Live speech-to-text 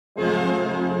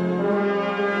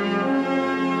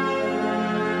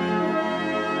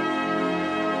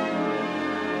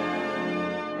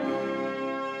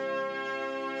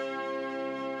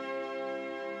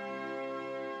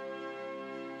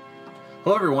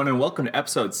Hello, everyone, and welcome to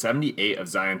episode 78 of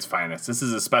Zion's Finest. This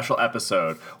is a special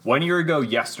episode. 1 year ago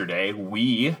yesterday,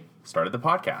 we started the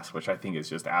podcast, which I think is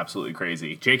just absolutely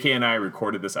crazy. JK and I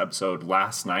recorded this episode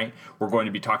last night. We're going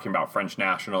to be talking about French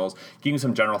Nationals, giving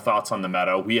some general thoughts on the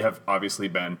meta. We have obviously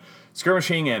been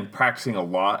skirmishing and practicing a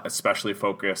lot, especially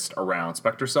focused around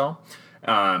Spectre Cell.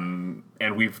 And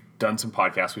we've done some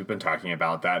podcasts. We've been talking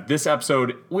about that. This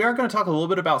episode, we are going to talk a little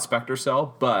bit about Spectre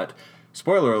Cell, but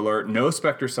spoiler alert, no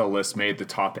Spectre Cell list made the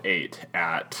top 8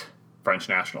 at French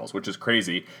Nationals, which is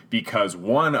crazy because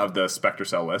one of the Spectre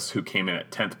Cell lists who came in at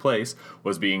 10th place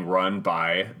was being run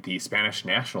by the Spanish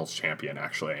Nationals champion,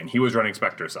 actually, and he was running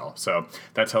Spectre Cell. So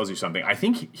that tells you something. I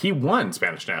think he won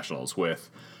Spanish Nationals with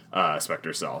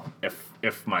Spectre Cell,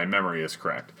 if my memory is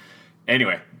correct.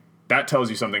 Anyway, that tells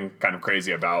you something kind of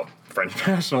crazy about French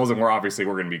Nationals, and we're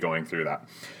going to be going through that.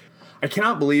 I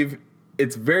cannot believe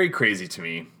it's very crazy to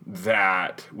me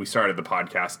that we started the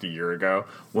podcast a year ago.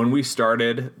 When we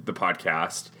started the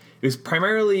podcast, it was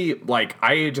primarily like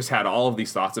I just had all of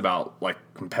these thoughts about like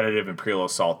competitive Imperial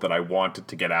Assault that I wanted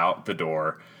to get out the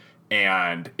door,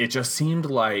 and it just seemed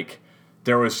like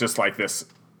there was just like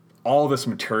all this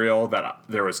material that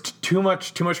there was too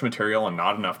much material and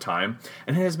not enough time.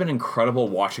 And it has been incredible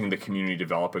watching the community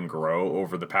develop and grow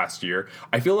over the past year.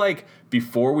 I feel like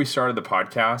before we started the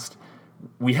podcast,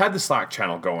 we had the Slack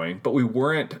channel going, but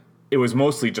it was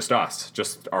mostly just us,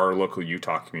 just our local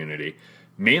Utah community,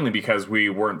 mainly because we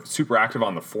weren't super active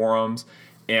on the forums.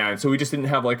 And so we just didn't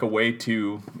have like a way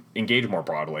to engage more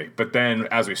broadly. But then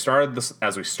as we started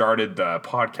the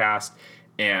podcast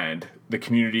and the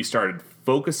community started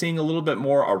focusing a little bit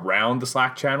more around the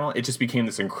Slack channel, it just became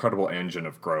this incredible engine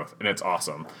of growth. And it's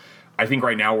awesome. I think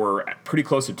right now we're pretty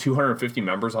close to 250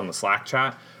 members on the Slack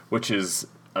chat, which is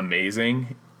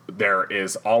amazing. There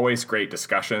is always great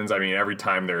discussions. I mean, every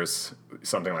time there's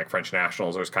something like French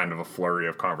Nationals, there's kind of a flurry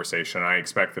of conversation. I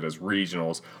expect that as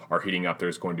regionals are heating up,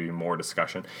 there's going to be more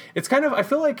discussion. It's kind of, I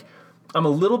feel like I'm a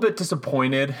little bit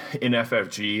disappointed in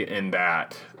FFG in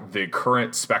that the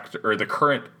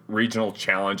current regional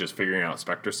challenge is figuring out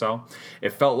Spectre Cell.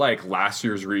 It felt like last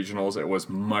year's regionals, it was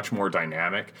much more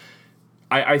dynamic.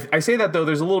 I say that though,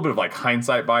 there's a little bit of like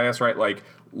hindsight bias, right? Like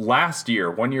 1 year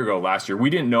ago, we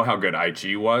didn't know how good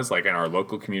IG was, like in our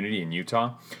local community in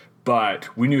Utah,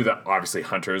 but we knew that obviously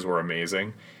hunters were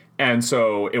amazing. And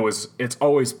so it's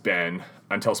always been,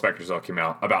 until Spectre Cell came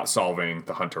out, about solving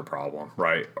the hunter problem,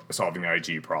 right? Solving the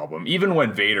IG problem. Even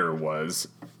when Vader was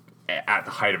at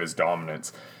the height of his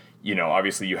dominance, you know,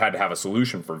 obviously you had to have a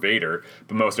solution for Vader,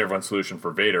 but most everyone's solution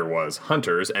for Vader was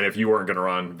hunters. And if you weren't going to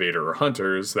run Vader or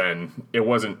hunters, then it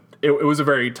was a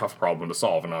very tough problem to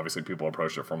solve. And obviously people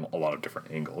approached it from a lot of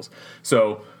different angles.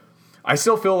 So I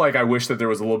still feel like I wish that there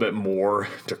was a little bit more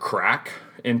to crack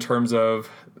in terms of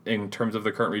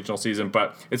the current regional season,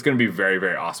 but it's going to be very,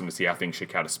 very awesome to see how things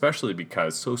shake out, especially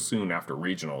because so soon after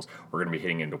regionals, we're going to be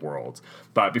hitting into Worlds.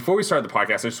 But before we start the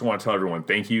podcast, I just want to tell everyone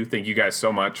thank you. Thank you guys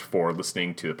so much for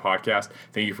listening to the podcast.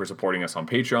 Thank you for supporting us on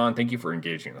Patreon. Thank you for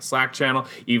engaging in the Slack channel,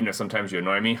 even if sometimes you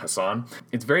annoy me, Hassan.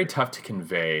 It's very tough to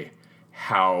convey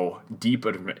how deep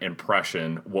of an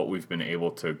impression what we've been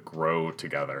able to grow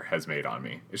together has made on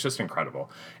me. It's just incredible.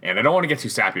 And I don't want to get too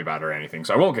sappy about it or anything,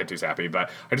 so I won't get too sappy,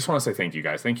 but I just want to say thank you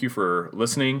guys. Thank you for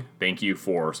listening. Thank you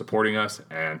for supporting us.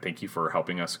 And thank you for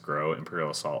helping us grow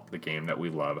Imperial Assault, the game that we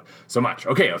love so much.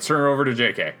 Okay, let's turn it over to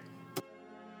JK.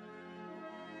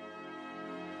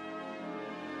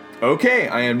 Okay,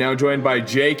 I am now joined by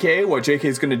JK. What JK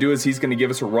is going to do is he's going to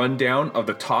give us a rundown of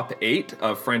the top 8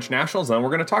 of French Nationals, and then we're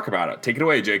going to talk about it. Take it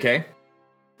away, JK.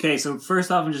 Okay, so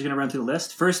first off, I'm just going to run through the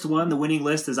list. First one, the winning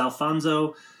list is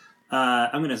Alfonso,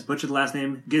 I'm going to butcher the last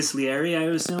name, Gislieri, I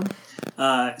would assume.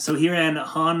 So he ran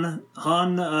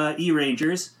Han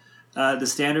E-Rangers, the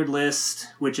standard list,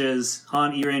 which is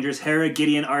Han E-Rangers, Hera,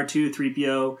 Gideon, R2,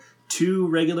 3PO, 2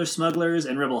 regular smugglers,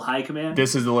 and Rebel High Command.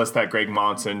 This is the list that Greg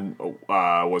Monson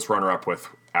was runner-up with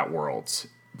at Worlds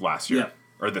last year. Yep.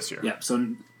 Or this year.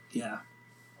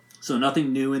 So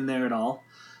nothing new in there at all.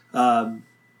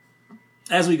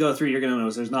 As we go through, you're going to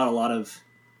notice there's not a lot of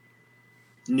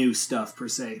new stuff per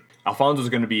se. Alfonso's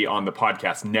going to be on the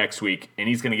podcast next week, and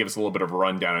he's going to give us a little bit of a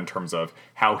rundown in terms of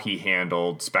how he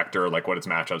handled Spectre, like what his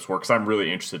matchups were, because I'm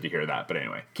really interested to hear that. But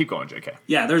anyway, keep going, JK.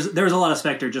 Yeah, there's a lot of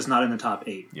Spectre, just not in the top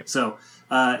 8. Yep. So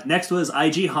next was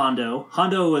IG Hondo.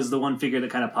 Hondo was the one figure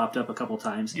that kind of popped up a couple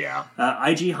times. Yeah.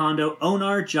 IG Hondo,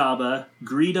 Onar Jabba,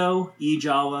 Greedo,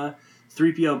 E-Jawa,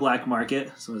 3PO Black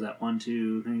Market. So is that 1,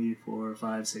 2, 3, 4,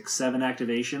 5, 6, 7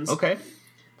 activations? Okay.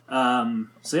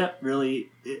 So yeah, really,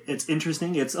 it's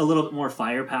interesting. It's a little bit more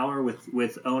firepower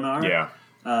with Onar. Yeah.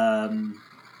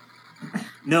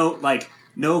 No, like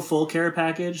no full care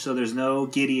package, so there's no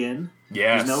Gideon.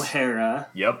 Yes. There's no Hera.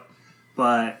 Yep.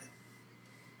 But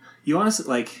you honestly,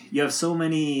 like, you have so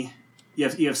many...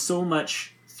 You have so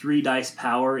much 3 dice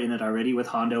power in it already with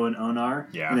Hondo and Onar.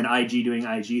 Yeah. And then IG doing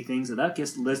IG things. That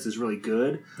list is really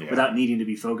good without needing to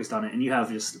be focused on it. And you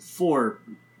have just 4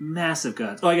 massive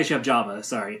guns. Oh, I guess you have Jabba,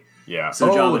 sorry. Yeah. So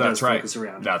Jabba that's does right. focus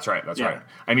around. That's right. Yeah. Right.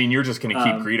 I mean, you're just going to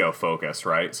keep Greedo focused,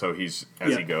 right? So he's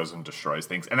as he goes and destroys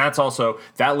things, and that's also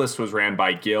that list was ran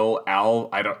by Gil Al.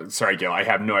 Gil. I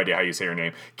have no idea how you say your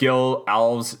name. Gil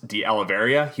Alves de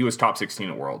Oliveira. He was top 16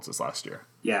 at Worlds this last year.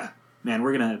 Yeah, man,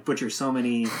 we're gonna butcher so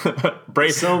many people.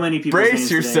 Brace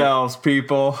yourselves,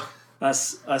 people.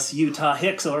 Us Utah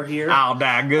Hicks over here. Ow,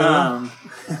 that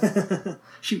good.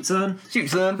 Shoot, son. Shoot,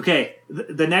 son. Okay,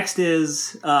 the next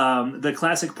is the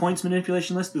classic points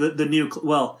manipulation list. The new,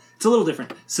 well, it's a little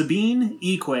different. Sabine,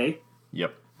 Ikwe,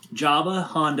 Yep. Jabba,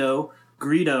 Hondo,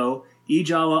 Greedo,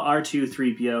 Jawa, R2,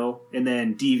 3PO, and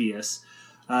then Devious.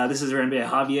 This is ran by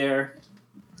Javier.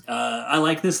 I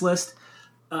like this list.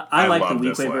 I like the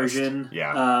Weequay version.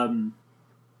 Yeah.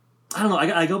 I don't know.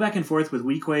 I go back and forth with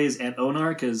Weequays and Onar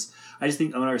because I just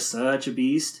think Onar is such a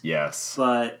beast. Yes.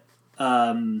 But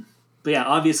yeah,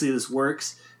 obviously this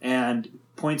works, and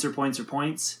points are points are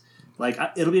points. Like,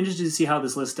 it'll be interesting to see how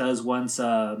this list does once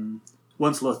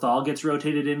Lothal gets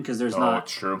rotated in, because it's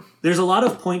true. There's a lot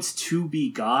of points to be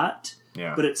got,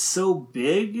 but it's so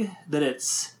big that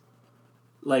it's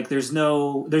like there's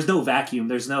no vacuum.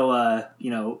 There's no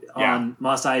on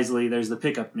Mos Eisley there's the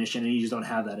pickup mission, and you just don't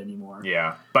have that anymore.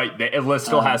 Yeah, but the list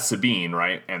still has Sabine,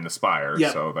 right, and the Spire,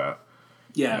 so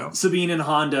that Sabine and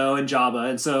Hondo and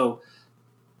Jabba, and so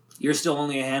you're still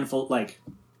only a handful. Like,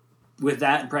 with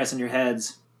that and pressing your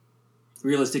heads,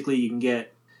 realistically, you can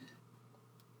get,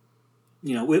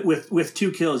 with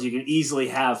 2 kills, you can easily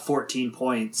have 14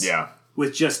 points. Yeah.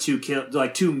 With just 2 kills,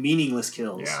 like 2 meaningless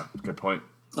kills. Yeah, good point.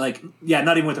 Like,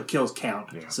 not even with a kills count.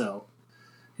 Yeah. So,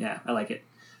 yeah, I like it.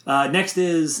 Next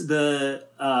is the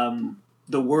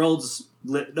world's...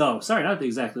 not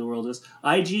exactly the world is.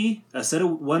 IG, a set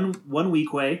of one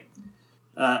Weequay,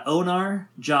 Onar,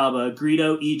 Jabba,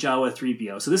 Greedo, Jawa,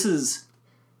 3PO. So this is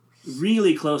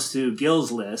really close to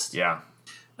Gil's list. Yeah.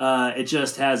 It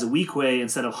just has a Weequay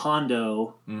instead of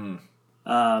Hondo.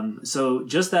 So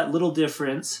just that little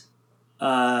difference.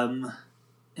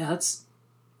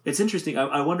 It's interesting.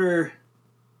 I wonder...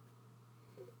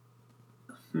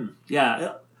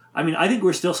 Yeah, I mean, I think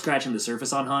we're still scratching the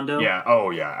surface on Hondo. Yeah,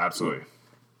 oh yeah, absolutely.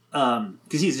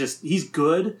 Because he's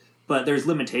good, but there's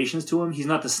limitations to him. He's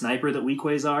not the sniper that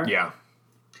Weequays are. Yeah.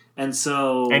 And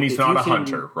so... And he's not a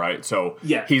hunter, right? So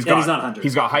he's not a hunter.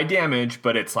 He's got high damage,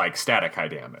 but it's like static high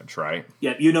damage, right?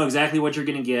 Yeah, you know exactly what you're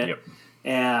going to get. Yep.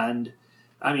 And,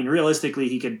 I mean, realistically,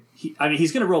 he's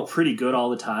going to roll pretty good all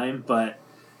the time, but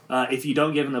if you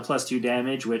don't give him the +2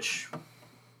 damage, which...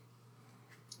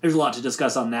 There's a lot to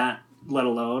discuss on that, let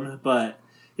alone, but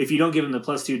if you don't give him the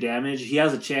 +2 damage, he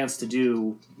has a chance to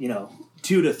do,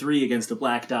 2 to 3 against the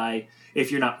black die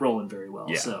if you're not rolling very well.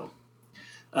 Yeah. So,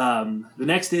 the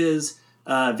next is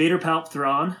Vader Palp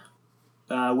Thrawn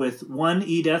with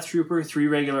 1 Death Trooper, 3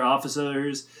 regular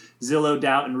officers, Zillow,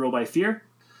 Doubt, and Rule by Fear.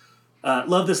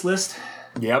 Love this list.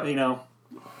 Yep.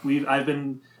 I've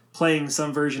been playing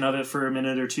some version of it for a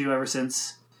minute or two ever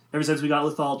since we got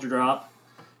Lethal drop.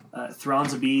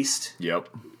 Thrawn's a beast. Yep.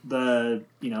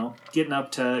 Getting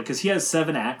up to... Because he has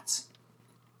 7 acts.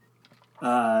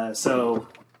 So,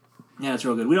 yeah, it's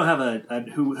real good. We don't have a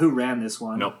who ran this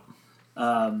one. Nope.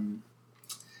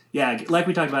 Yeah, like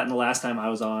we talked about in the last time I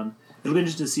was on, it'll be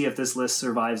interesting to see if this list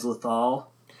survives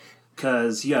Lethal.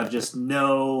 Because you have just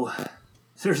no...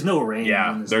 There's no range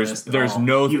in this list at there's all.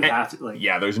 no... You have to,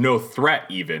 there's no threat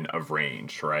even of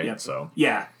range, right? Yep. So...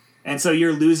 Yeah. And so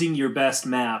you're losing your best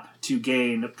map to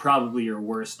gain probably your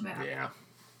worst map. Yeah.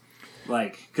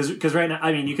 Like, because right now,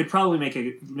 I mean, you could probably make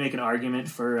an argument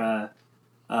for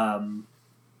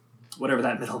whatever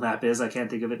that middle map is. I can't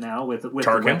think of it now with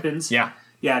Tarkin? The weapons. Yeah.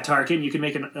 Yeah, Tarkin. You could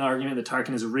make an argument that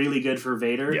Tarkin is really good for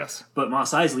Vader. Yes. But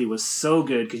Mos Eisley was so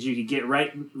good because you could get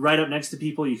right up next to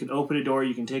people. You can open a door.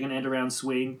 You can take an end-around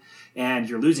swing, and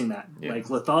you're losing that. Yeah.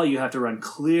 Like Lethal, you have to run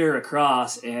clear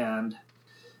across, and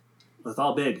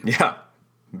Lethal big. Yeah.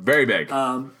 Very big.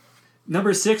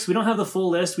 Number 6, we don't have the full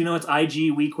list. We know it's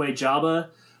IG, Weequay, Jabba.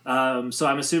 So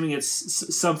I'm assuming it's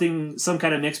some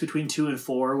kind of mix between 2 and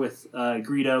 4 with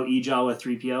Greedo, Jawa,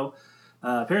 3PO.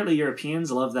 Apparently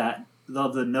Europeans love that.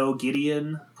 Love the no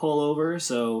Gideon pullover.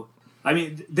 So, I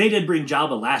mean, they did bring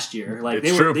Jabba last year. Like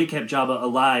they kept Jabba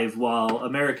alive while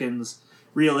Americans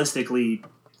realistically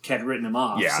kept written him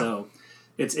off. Yeah. So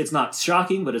it's not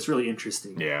shocking, but it's really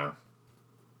interesting. Yeah.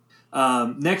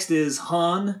 Next is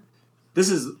Han. This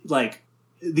is like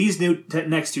these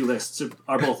next two lists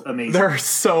are both amazing. They're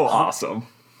so awesome.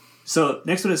 So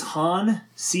next one is Han,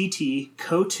 CT,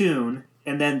 Kotun,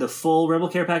 and then the full Rebel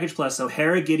Care Package Plus. So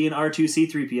Hera, Gideon, R2,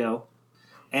 C-3PO,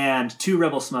 and 2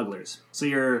 Rebel Smugglers. So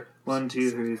you're 1,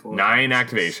 2, 3, 4, 9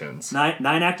 activations.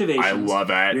 Nine activations. I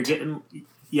love it.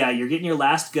 You're getting your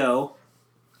last go.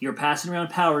 You're passing around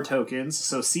power tokens.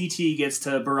 So CT gets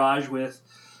to barrage with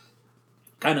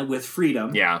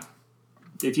freedom. Yeah.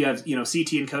 If you have,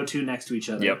 CT and Kotun next to each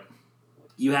other. Yep.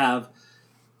 You have,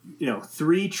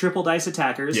 3 triple dice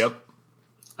attackers. Yep.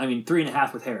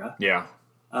 3.5 with Hera. Yeah.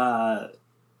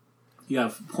 You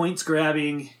have points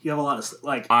grabbing. You have a lot of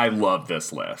I love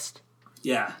this list.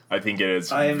 Yeah. I think it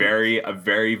is a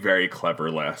very, very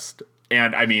clever list.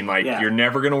 And you're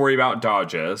never going to worry about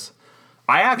dodges.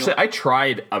 I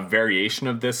tried a variation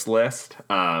of this list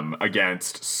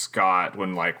against Scott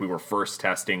when we were first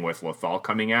testing with Lothal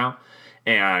coming out.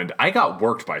 And I got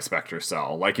worked by Spectre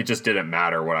Cell. It just didn't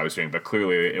matter what I was doing. But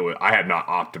clearly, I had not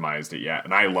optimized it yet.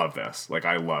 And I love this.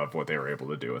 I love what they were able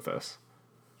to do with this.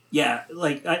 Yeah,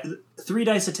 3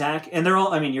 dice attack. And they're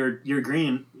all, you're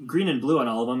green and blue on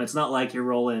all of them. It's not like you're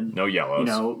rolling... No yellows.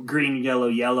 Green,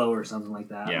 yellow, or something like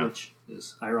that. Yeah. Which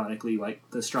is, ironically,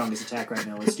 the strongest attack right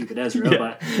now is Stupid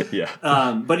Ezra. Yeah.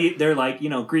 But they're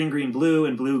green, blue,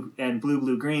 and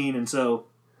blue, green. And so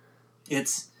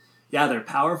it's... Yeah, they're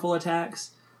powerful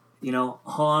attacks.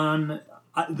 Han...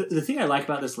 the thing I like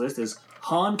about this list is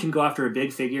Han can go after a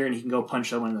big figure and he can go punch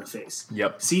someone in the face.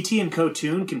 Yep. CT and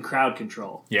Kotun can crowd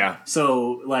control. Yeah.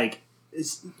 So,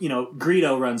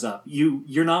 Greedo runs up.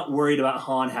 You're not worried about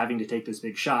Han having to take this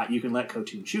big shot. You can let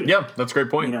Kotun shoot him. Yeah, that's a great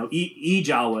point.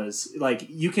 Jawas,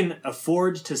 you can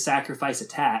afford to sacrifice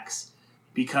attacks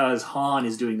because Han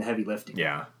is doing the heavy lifting.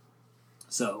 Yeah.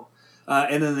 So...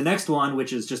 and then the next one,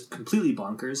 which is just completely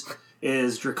bonkers,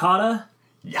 is Drakata,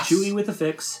 Yes. Chewie with a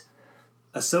fix,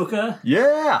 Ahsoka,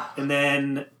 Yeah. and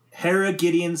then Hera,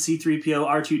 Gideon, C-3PO,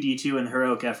 R2-D2, and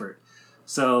Heroic Effort.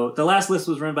 So the last list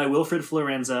was run by Wilfred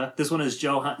Florenza. This one is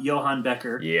Johann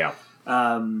Becker. Yeah.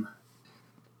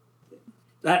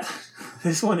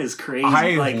 This one is crazy.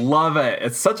 I love it.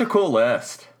 It's such a cool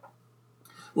list.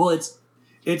 Well,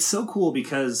 it's so cool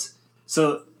because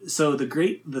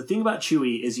the thing about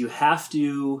Chewie is you have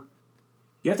to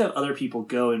have other people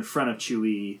go in front of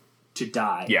Chewie to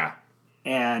die. Yeah.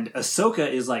 And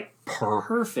Ahsoka is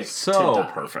perfect. So to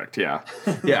die. perfect. Yeah.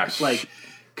 Yeah.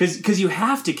 Because you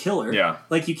have to kill her. Yeah.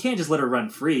 You can't just let her run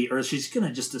free or she's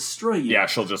gonna just destroy you. Yeah,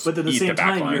 she'll just. But at the same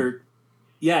time,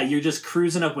 you're just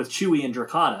cruising up with Chewie and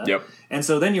Drakata. Yep. And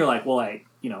so then you're like, well, I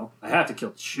have to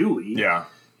kill Chewie. Yeah.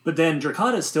 But then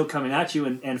Drakata is still coming at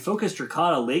you, and focus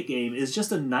Drakata late game is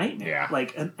just a nightmare. Yeah.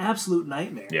 An absolute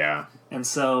nightmare. Yeah. And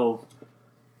so,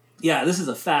 yeah, this is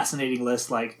a fascinating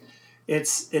list.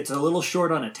 It's a little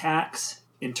short on attacks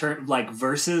in turn,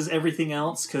 versus everything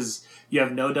else, because you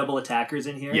have no double attackers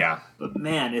in here. Yeah. But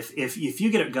man, if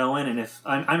you get it going, and if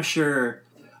I'm sure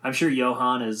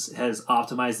Johan has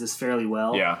optimized this fairly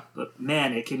well. Yeah. But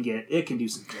man, it can do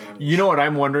some damage. You know what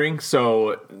I'm wondering?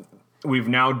 So we've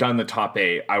now done the top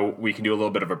 8. We can do a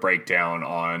little bit of a breakdown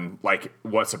on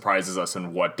what surprises us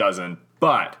and what doesn't.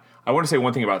 But I want to say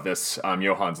one thing about this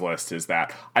Johann's list is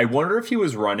that I wonder if he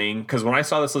was running, because when I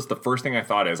saw this list, the first thing I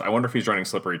thought is I wonder if he's running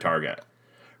Slippery Target.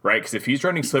 Right? Because if he's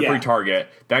running Slippery Target,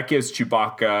 that gives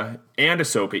Chewbacca and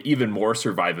Ahsoka even more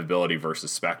survivability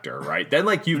versus Spectre, right? Then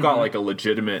you've got a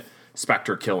legitimate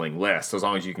Spectre killing list as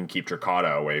long as you can keep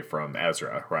Drakata away from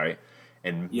Ezra, right?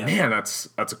 And man, that's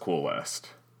a cool list.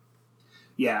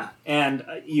 Yeah, and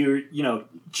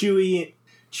Chewie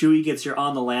gets your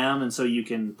on the lam, and so you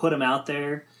can put him out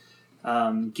there,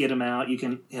 get him out. You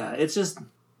can, it's just,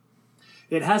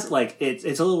 it has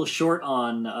it's a little short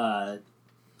on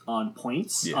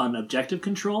points on objective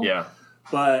control. Yeah,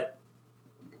 but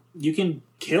you can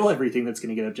kill everything that's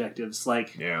going to get objectives.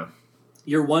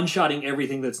 You're one-shotting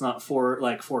everything that's not for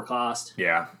cost.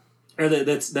 Yeah, or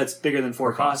that's bigger than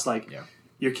 4 cost.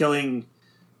 You're killing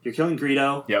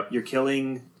Greedo. Yep. You're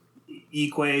killing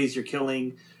Equays. You're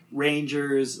killing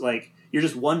Rangers. You're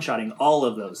just one-shotting all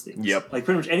of those things. Yep.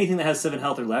 Pretty much anything that has 7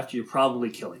 health or left, you're probably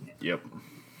killing it. Yep.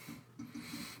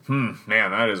 Man,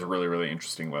 that is a really, really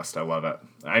interesting list. I love it.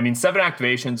 7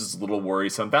 activations is a little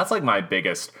worrisome. That's my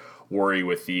biggest worry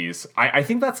with these. I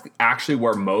think that's actually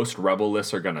where most Rebel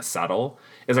lists are going to settle,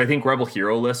 is I think Rebel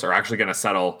Hero lists are actually going to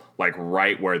settle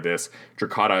right where this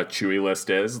Drakata Chewie list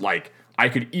is. I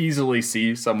could easily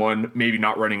see someone maybe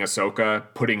not running Ahsoka,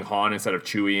 putting Han instead of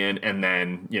Chewie in, and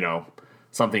then,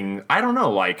 something, I don't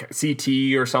know, CT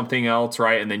or something else,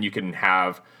 right? And then you can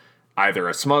have either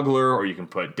a smuggler or you can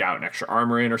put doubt and extra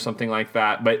armor in or something like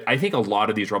that. But I think a lot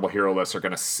of these Rebel hero lists are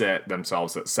going to sit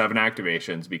themselves at 7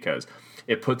 activations because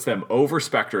it puts them over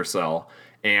Spectre Cell,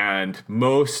 and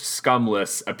most scum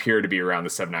lists appear to be around the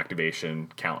 7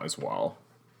 activation count as well.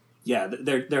 Yeah,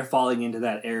 they're falling into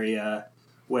that area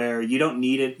where you don't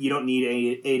need it. You don't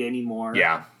need eight anymore.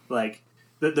 Yeah. Like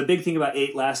the big thing about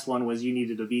 8 last one was you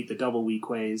needed to beat the double weak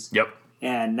ways. Yep.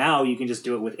 And now you can just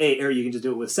do it with 8, or you can just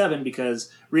do it with 7,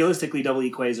 because realistically double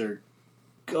equays are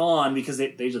gone because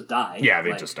they just die. Yeah,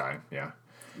 they just die. Yeah.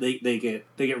 They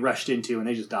get rushed into and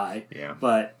they just die. Yeah.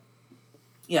 But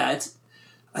yeah, it's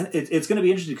going to be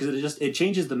interesting because it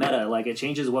changes the meta. Like, it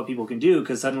changes what people can do,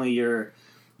 because suddenly you're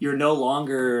no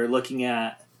longer looking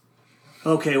at,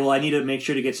 okay, well, I need to make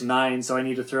sure to get to 9, so I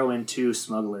need to throw in 2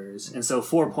 smugglers, and so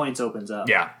 4 points opens up.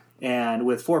 Yeah. And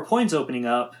with 4 points opening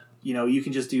up, you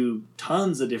can just do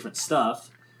tons of different stuff,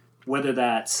 whether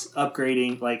that's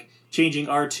upgrading, like changing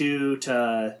R2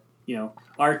 to,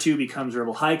 R2 becomes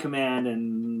Rebel High Command,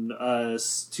 and 2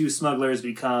 smugglers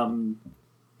become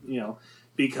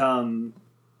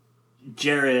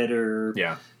Jared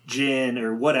or Jin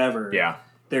or whatever. Yeah.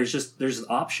 There's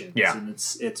options. Yeah. And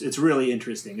it's really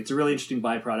interesting. It's a really interesting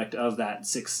byproduct of that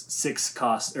 6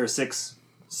 cost, or 6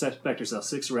 Spectre Cell,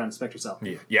 6 around Spectre Cell.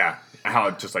 Yeah. How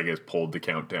it just has pulled the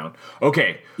countdown.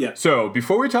 Okay. Yeah. So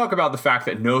before we talk about the fact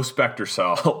that no Spectre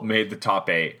Cell made the top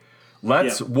 8,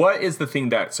 what is the thing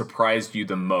that surprised you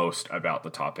the most about the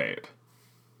top 8?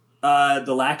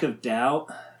 The lack of doubt.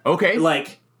 Okay.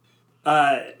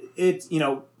 It's,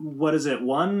 what is it?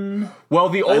 Well,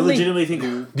 I legitimately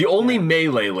think the only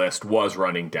melee list was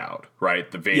running doubt,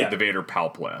 right? The Vader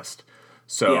Palp list.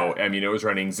 So, it was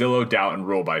running Zillow, Doubt, and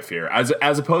Rule by Fear,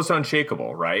 as opposed to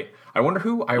Unshakable, right? I wonder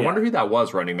who that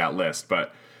was running that list,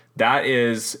 but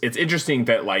it's interesting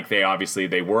that,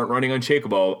 they weren't running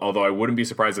Unshakable, although I wouldn't be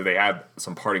surprised if they had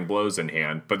some parting blows in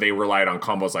hand, but they relied on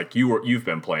combos like you've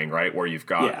been playing, right? Where you've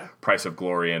got Price of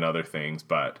Glory and other things,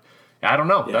 but I don't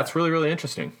know. Yeah. That's really, really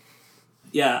interesting.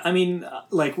 Yeah, I mean,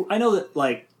 I know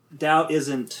that, Doubt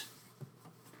isn't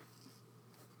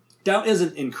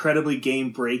incredibly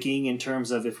game breaking in terms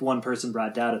of if one person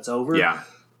brought Doubt, it's over. Yeah.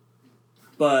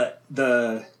 But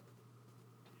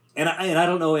and I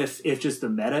don't know if just the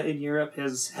meta in Europe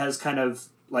has kind of,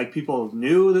 people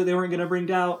knew that they weren't going to bring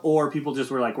Doubt, or people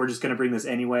just were like, we're just going to bring this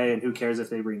anyway, and who cares if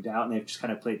they bring Doubt, and they've just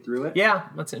kind of played through it. Yeah,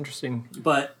 that's interesting.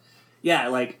 But yeah,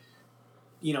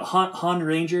 Han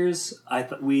Rangers,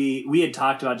 we had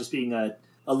talked about just being a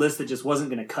list that just wasn't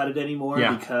going to cut it anymore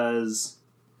because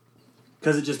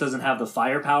it just doesn't have the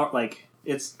firepower.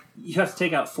 You have to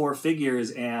take out 4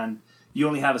 figures, and you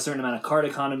only have a certain amount of card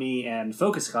economy and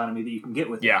focus economy that you can get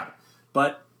with it.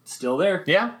 But still there.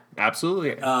 Yeah,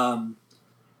 absolutely. And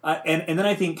then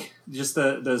I think just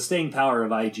the staying power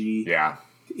of IG. Yeah.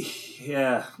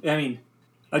 Yeah. I mean,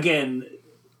 again,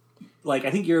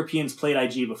 I think Europeans played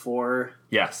IG before.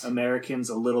 Yes. Americans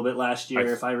a little bit last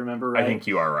year, if I remember right. I think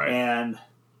you are right. And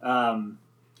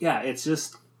it's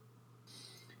just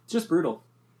brutal.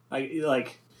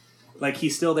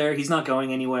 He's still there. He's not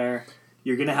going anywhere.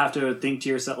 You're gonna have to think to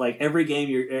yourself, every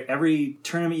game, every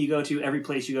tournament you go to, every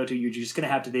place you go to, you're just gonna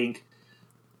have to think,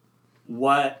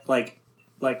 what's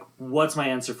my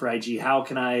answer for IG? How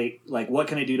can I what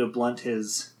can I do to blunt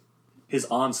his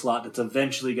onslaught that's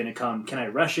eventually going to come? Can I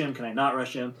rush him? Can I not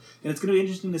rush him? And it's going to be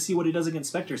interesting to see what he does against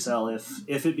Spectre Cell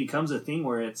if it becomes a thing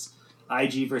where it's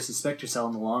IG versus Spectre Cell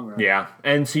in the long run. Yeah,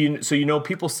 and so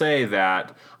people say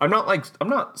that I'm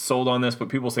not sold on this, but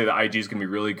people say that IG is going to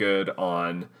be really good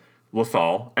on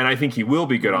Lothal, and I think he will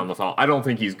be good on Lothal. I don't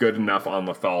think he's good enough on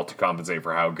Lothal to compensate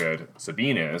for how good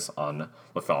Sabine is on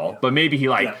Lothal, but maybe he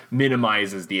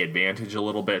minimizes the advantage a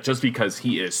little bit just because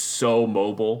he is so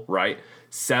mobile, right?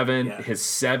 His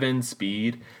 7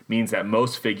 speed means that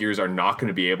most figures are not going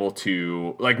to be able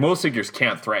to, most figures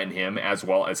can't threaten him as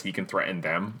well as he can threaten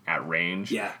them at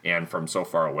range and from so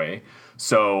far away.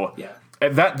 So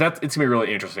it's going to be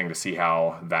really interesting to see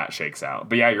how that shakes out.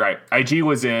 But yeah, you're right. IG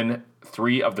was in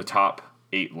 3 of the top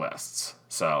 8 lists.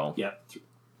 So I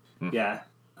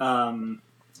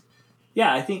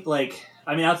think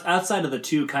outside of the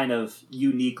 2 kind of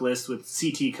unique lists with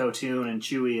CT Kotun and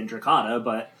Chewie and Drakata,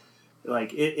 but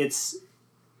it's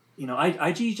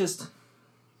IG just,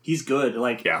 he's good.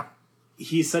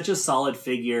 He's such a solid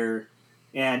figure,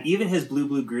 and even his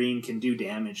blue green can do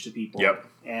damage to people. Yep.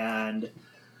 And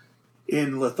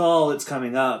in Lothal, it's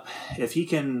coming up. If he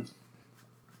can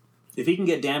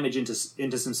get damage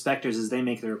into some Spectres as they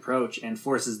make their approach and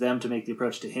forces them to make the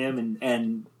approach to him,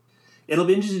 and it'll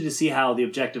be interesting to see how the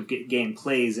objective game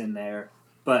plays in there.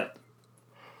 But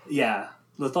yeah,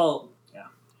 Lothal.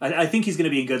 I think he's going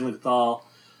to be good in Lethal.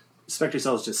 Spectre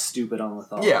Cell is just stupid on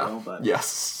Lethal. Yeah. Though, but. Yes.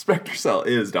 Spectre Cell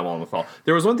is dumb on Lethal.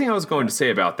 There was one thing I was going to say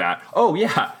about that. Oh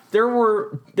yeah, there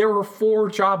were 4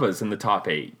 Jabbas in the top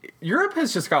 8. Europe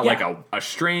has just got like a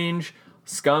strange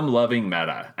scum-loving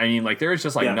meta. I mean, like there's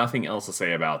just like nothing else to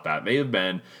say about that. They have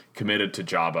been committed to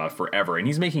Jabba forever, and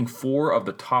he's making 4 of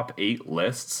the top 8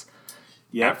 lists.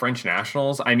 At French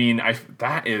Nationals. I mean,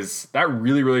 that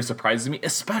really, really surprises me,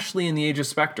 especially in the age of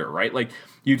Spectre, right? Like,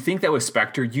 you'd think that with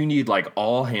Spectre, you need, like,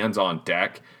 all hands on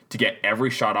deck to get every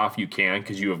shot off you can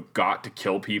because you have got to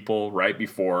kill people, right,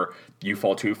 before you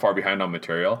fall too far behind on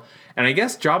material. And I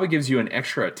guess Jabba gives you an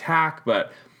extra attack,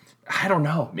 but I don't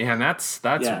know, man. That's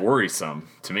worrisome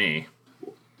to me.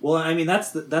 Well, I mean,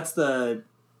 that's the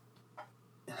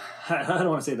I don't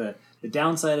want to say the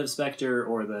downside of Spectre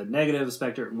or the negative of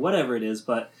Spectre, whatever it is,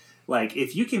 but like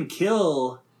if you can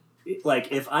kill,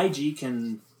 like if IG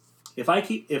can get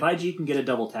a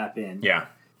double tap in,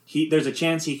 there's a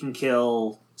chance he can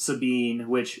kill Sabine,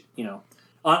 which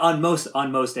on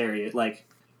most areas, like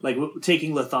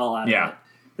taking Lethal out of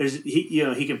it,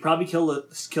 he can probably kill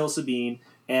Sabine,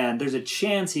 and there's a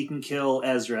chance he can kill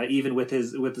Ezra even with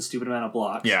the stupid amount of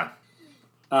blocks.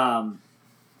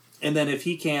 And then if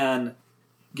he can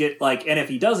get and if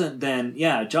he doesn't, then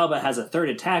Jabba has a third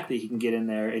attack that he can get in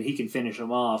there and he can finish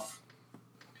him off,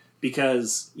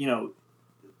 because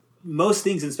most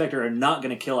things in Spectre are not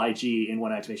going to kill IG in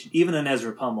one activation. Even an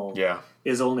Ezra Pummel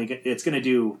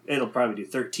it'll probably do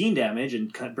 13 damage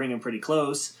and bring him pretty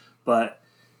close, but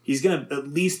he's going to at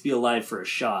least be alive for a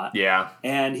shot.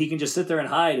 And he can just sit there and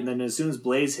hide, and then as soon as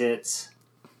Blaze hits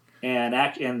and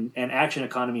action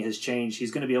economy has changed, he's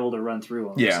going to be able to run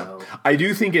through them. So. I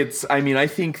do think I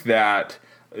think that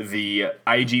the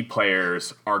IG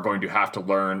players are going to have to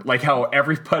learn, like how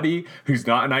everybody who's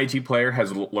not an IG player has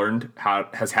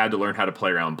had to learn how to play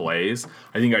around Blaze.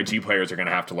 I think IG players are going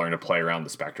to have to learn to play around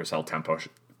the Spectre Cell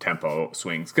tempo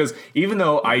swings, because even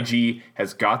though IG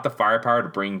has got the firepower to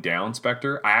bring down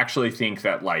Spectre, I actually think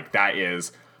that that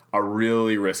is a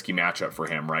really risky matchup for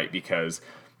him, right? Because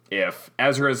if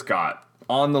Ezra's got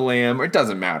On the Lam, it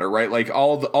doesn't matter, right? Like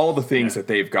all the things that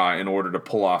they've got in order to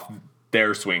pull off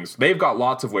their swings, they've got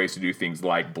lots of ways to do things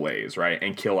like Blaze, right?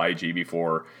 And kill IG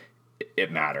before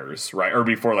it matters, right? Or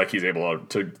before he's able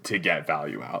to get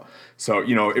value out. So,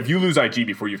 if you lose IG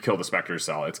before you've killed the Spectre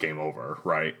Cell, it's game over,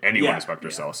 right? Anyone in Spectre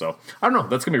Cell. So, I don't know.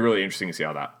 That's going to be really interesting to see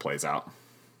how that plays out.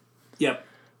 Yep.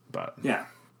 But yeah.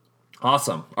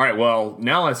 Awesome. All right, well,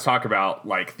 now let's talk about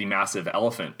the massive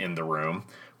elephant in the room,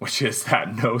 which is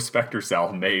that no Spectre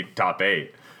Cell made top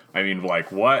 8. I mean,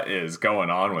 what is going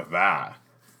on with that?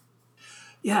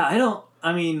 Yeah, I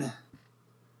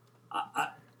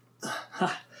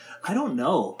don't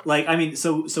know.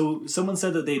 So someone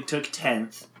said that they took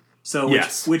 10th. So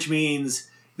which means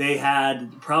they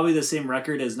had probably the same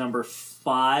record as number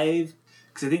 5,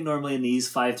 because I think normally in these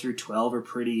 5 through 12 are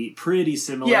pretty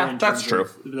similar. Yeah, that's true.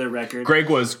 Of their record. Greg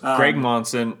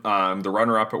Monson, the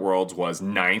runner-up at Worlds, was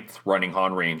 9th running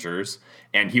Han Rangers,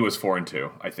 and he was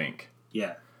 4-2, I think.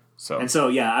 Yeah. So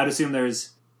I'd assume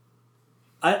there's,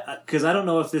 because I don't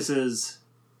know if this is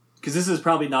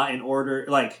probably not in order,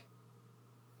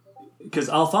 because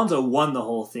Alfonso won the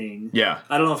whole thing. Yeah.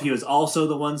 I don't know if he was also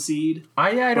the 1 seed.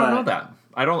 I don't know that.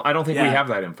 I don't think we have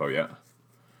that info yet.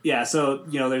 Yeah, so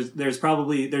there's 1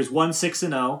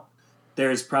 6-0,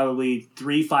 there's probably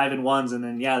 3 5-1s, and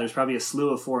then there's probably a slew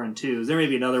of 4-2s. There may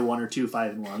be another 1 or 2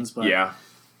 5-1s, but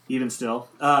even still,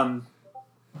 I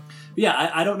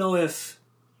don't know if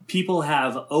people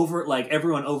have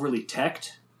everyone overly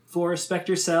teched for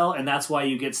Spectre Cell, and that's why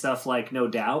you get stuff like No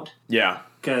Doubt. Yeah,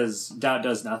 because Doubt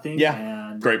does nothing. Yeah,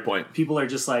 and great point. People are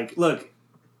just look,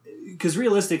 because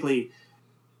realistically,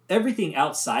 everything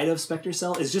outside of Spectre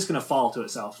Cell is just going to fall to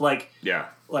itself. What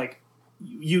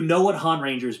Han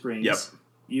Rangers brings. Yep.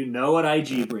 You know what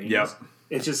IG brings. Yep.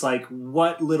 It's just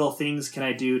what little things can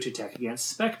I do to tech against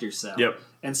Spectre Cell? Yep.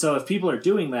 And so if people are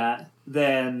doing that,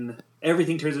 then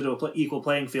everything turns into an equal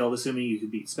playing field, assuming you can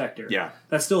beat Spectre. Yeah.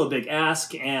 That's still a big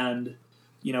ask, and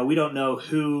we don't know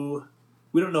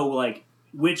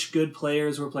which good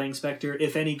players were playing Spectre,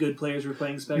 if any good players were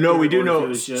playing Spectre. No, we do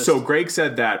know. So Greg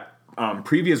said that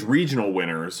previous regional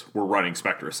winners were running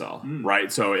Spectre Cell,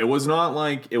 right? So it was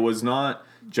not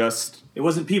just... It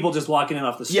wasn't people just walking in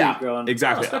off the street going,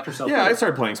 exactly. Oh, Spectre Cell. Yeah, I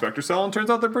started playing Spectre Cell, and turns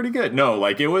out they're pretty good. No,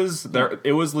 it was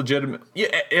legitimate.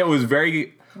 Yeah, it was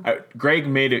very... Greg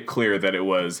made it clear that it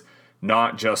was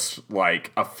not just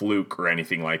a fluke or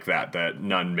anything like that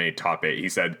none made top 8. He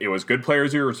said it was good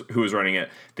players who was running it.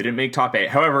 They didn't make top 8.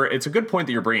 However, it's a good point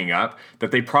that you're bringing up,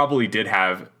 that they probably did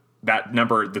have that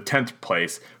number, the 10th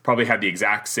place, probably had the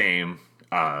exact same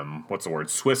what's the word,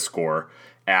 Swiss score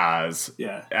as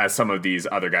Yeah. as some of these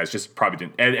other guys just probably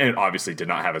didn't, and obviously did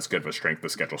not have as good of a strength of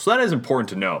schedule. So that is important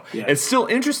to know. Yeah. It's still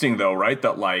interesting though, right?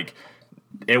 That like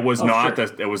it was not sure.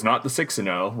 the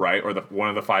 6-0, right, or the one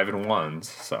of the 5-1s.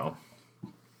 So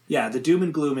Yeah, the doom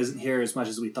and gloom isn't here as much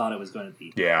as we thought it was going to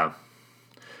be. yeah,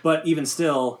 But even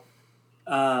still,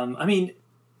 I mean,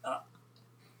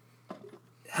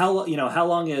 how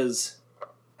long has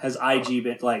IG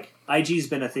been, like, IG's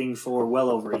been a thing for well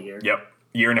over a year. yep,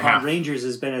 year and a Con half. Rangers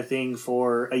has been a thing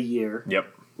for a year. Yep,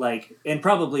 Like, and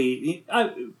probably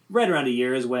right around a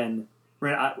year is when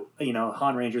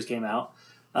Han Rangers came out.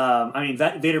 I mean,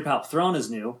 Vader Palp Throne is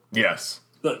new, yes,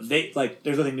 but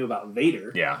there's nothing new about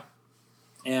Vader. yeah,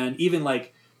 And even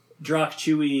like Drak,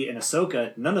 Chewie, and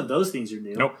Ahsoka, none of those things are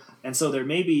new. Nope. And so there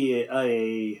may be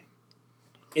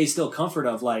a still comfort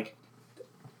of like,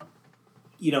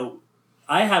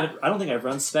 I don't think I've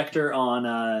run Spectre on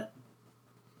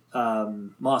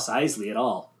Mos Eisley at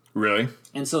all. really,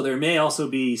 And so there may also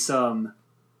be some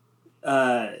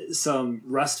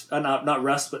rust, not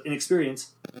rust, but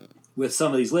inexperience with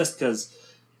some of these lists because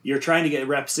you're trying to get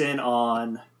reps in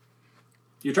on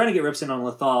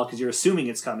Lethal because you're assuming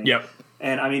it's coming. yep,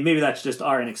 And I mean, maybe that's just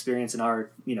our inexperience and our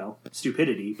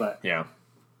stupidity, but yeah,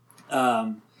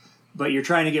 you're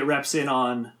trying to get reps in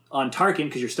on Tarkin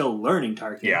because you're still learning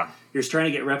Tarkin. Yeah. You're trying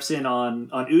to get reps in on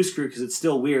Uskru because it's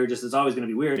still weird, just it's always going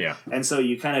to be weird. Yeah. And so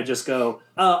you kind of just go,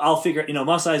 oh, I'll figure.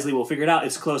 Mos Eisley will figure it out.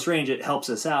 It's close range. It helps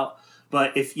us out.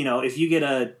 But if you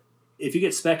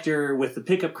get Spectre with the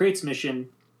pickup crates mission,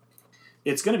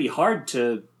 it's going to be hard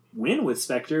to win with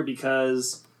Spectre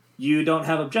because you don't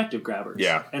have objective grabbers.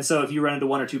 Yeah. And so if you run into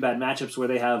one or two bad matchups where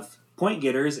they have point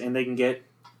getters and they can get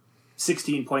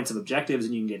 16 points of objectives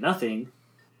and you can get nothing,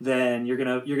 then you're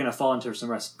gonna fall into some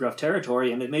rough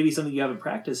territory, and it may be something you haven't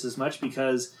practiced as much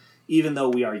because even though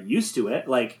we are used to it,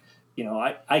 like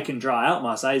I can draw out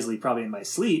Mos Eisley probably in my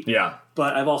sleep, yeah,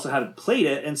 but I've also haven't played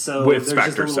it, and so With there's just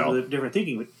Spectre a little Cell. bit of different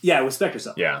thinking. With Spectre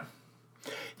Cell. yeah.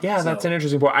 Yeah, that's So- an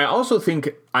interesting point. I also think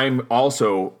I'm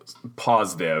also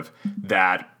positive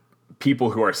that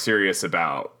people who are serious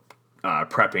about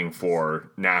prepping for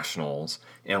nationals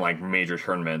and like major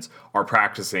tournaments are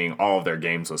practicing all of their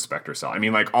games with Spectre Cell. I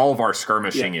mean, like all of our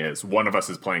skirmishing is one of us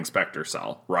is playing Spectre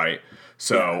Cell, right?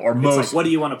 So, or It's most. like, what do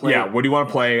you want to play? Yeah, what do you want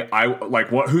to play?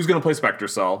 Who's going to play Spectre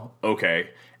Cell? Okay,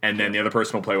 and then the other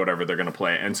person will play whatever they're going to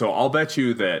play. And so I'll bet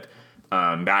you that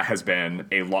that has been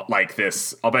a lot like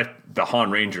this. I'll bet the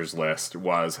Han Rangers list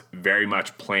was very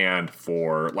much planned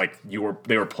for like they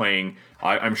were playing.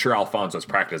 I'm sure Alfonso's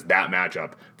practiced that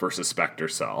matchup versus Spectre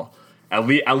Cell. At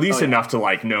least enough to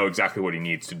like know exactly what he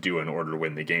needs to do in order to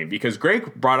win the game. Because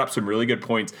Greg brought up some really good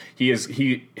points. He has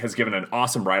given an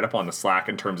awesome write up on the Slack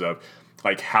in terms of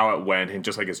like how it went and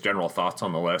just like his general thoughts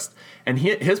on the list. And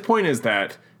his point is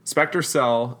that Spectre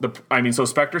Cell,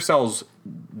 Spectre Cell's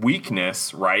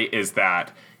weakness, right, is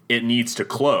that it needs to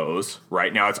close.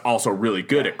 Right now, it's also really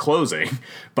good at closing,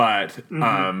 but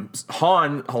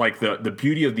Han, like the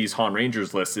beauty of these Han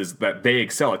Rangers lists is that they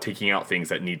excel at taking out things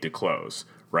that need to close,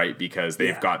 right? Because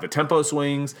they've got the tempo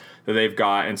swings that they've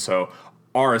got, and so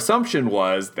our assumption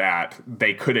was that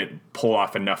they couldn't pull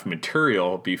off enough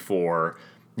material before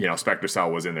Spectre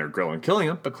Cell was in there grilling, killing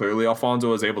him, but clearly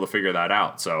Alfonso was able to figure that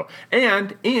out. So,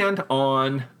 and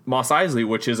on Mos Eisley,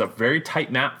 which is a very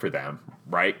tight map for them,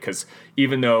 right? Because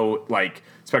even though like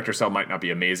Spectre Cell might not be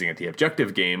amazing at the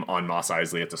objective game on Mos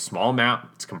Eisley, it's a small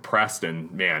map, it's compressed,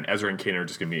 and man, Ezra and Kane are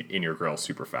just gonna be in your grill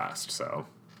super fast. So,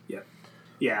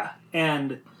 yeah,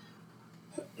 and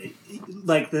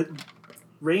like the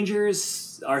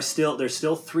Rangers there's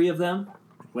still three of them.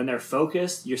 When they're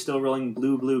focused, you're still rolling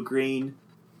blue, blue, green.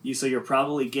 So you're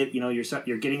probably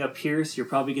you're getting a Pierce. You're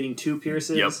probably getting 2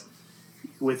 Pierces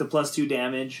with a +2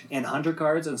 damage and Hunter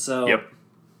cards, and so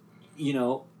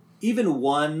even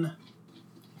one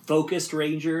focused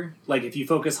Ranger, like if you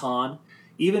focus Han,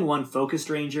 even one focused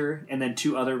Ranger and then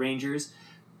 2 other Rangers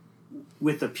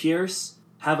with the Pierce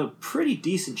have a pretty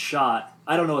decent shot.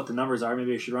 I don't know what the numbers are.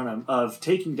 Maybe I should run them of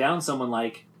taking down someone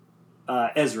like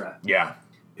Ezra. yeah,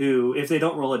 Who, if they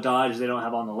don't roll a dodge, they don't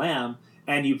have on the lam,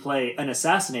 and you play an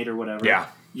assassinate or whatever. Yeah.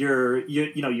 Your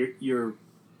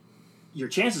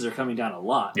chances are coming down a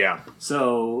lot. yeah,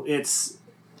 So it's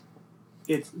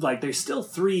like there's still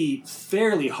 3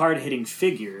 fairly hard hitting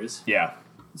figures. yeah,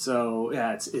 So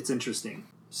yeah, it's interesting.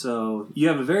 So you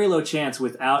have a very low chance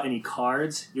without any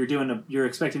cards. You're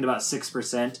expecting about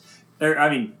 6%,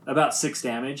 about 6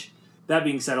 damage. That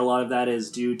being said, a lot of that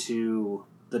is due to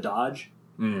the dodge.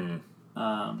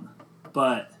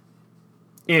 But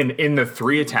in the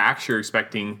 3 attacks, you're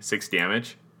expecting 6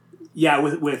 damage. yeah,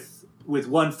 with with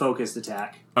one focused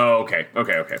attack. Oh,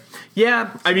 okay.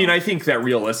 Yeah, I mean, I think that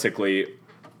realistically,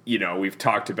 we've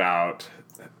talked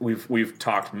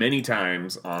many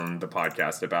times on the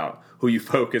podcast about who you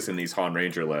focus in these Han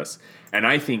Ranger lists, and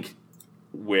I think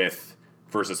with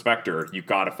versus Spectre, you've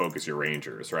got to focus your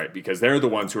Rangers, right? Because they're the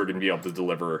ones who are going to be able to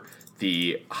deliver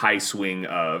the high swing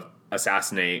of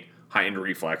assassinate, high-end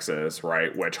reflexes,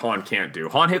 right? Which Han can't do.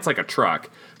 Han hits like a truck,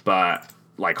 but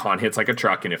Han hits like a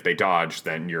truck, and if they dodge,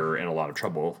 then you're in a lot of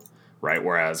trouble, right?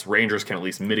 Whereas Rangers can at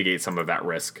least mitigate some of that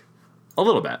risk a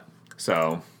little bit.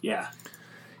 So yeah,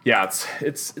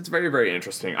 it's very, very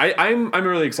interesting. I'm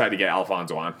really excited to get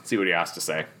Alfonso on, see what he has to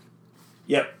say.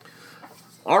 Yep.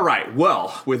 All right.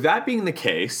 Well, with that being the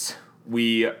case,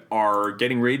 we are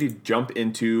getting ready to jump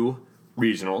into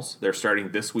regionals. They're starting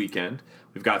this weekend.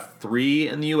 We've got 3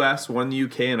 in the U.S., 1 in the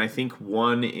U.K., and I think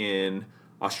 1 in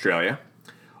Australia.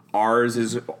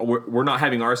 We're not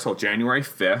having ours till January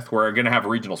 5th. We're going to have a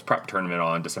regionals prep tournament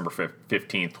on December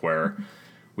 15th where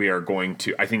we are going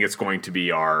to, I think it's going to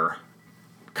be our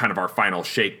final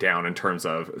shakedown in terms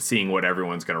of seeing what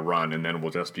everyone's going to run, and then we'll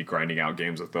just be grinding out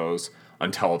games with those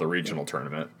until the regional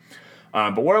tournament.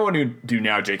 But what I want to do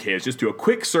now, JK, is just do a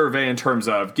quick survey in terms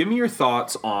of give me your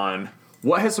thoughts on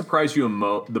what has surprised you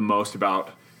the most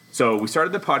about. So we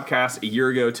started the podcast a year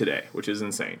ago today, which is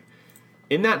insane.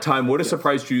 In that time, what has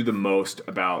surprised you the most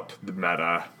about the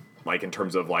meta, like in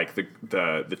terms of like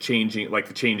the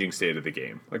changing state of the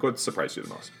game? Like what surprised you the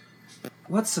most?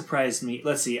 What surprised me?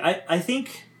 Let's see. I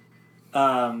think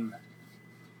the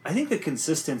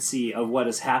consistency of what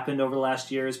has happened over the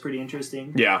last year is pretty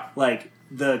interesting. Yeah. Like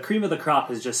the cream of the crop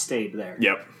has just stayed there.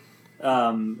 Yep.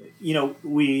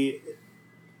 We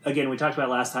talked about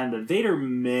last time that Vader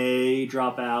may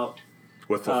drop out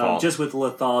with Lethal. Just with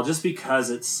Lethal, just because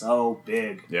it's so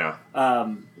big. Yeah.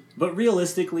 But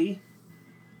realistically,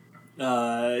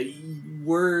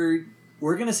 we're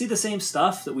going to see the same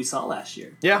stuff that we saw last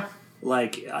year. Yeah.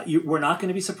 Like, we're not going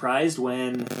to be surprised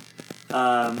when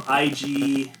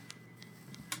IG,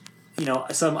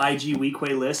 some IG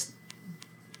Weequay list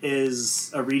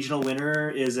is a regional winner,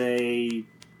 is a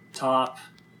top,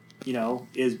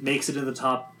 makes it in the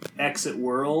top X at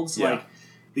Worlds. Yeah. Like,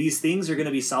 these things are going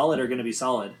to be solid.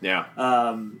 Yeah.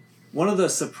 One of the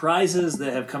surprises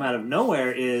that have come out of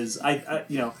nowhere is,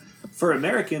 for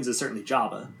Americans, is certainly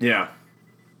Jabba. Yeah.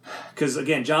 Because,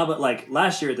 again, Jabba, like,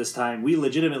 last year at this time, we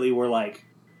legitimately were like,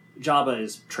 Jabba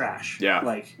is trash. Yeah.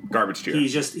 Like, garbage tier. He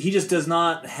just does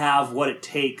not have what it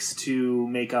takes to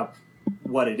make up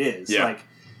what it is. Yeah. Like,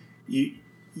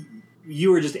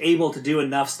 you were just able to do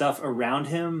enough stuff around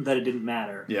him that it didn't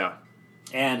matter. Yeah.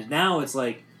 And now it's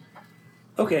like,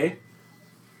 okay,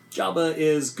 Jabba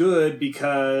is good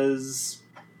because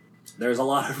there's a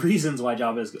lot of reasons why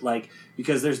Jabba is good. Like,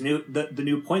 because there's the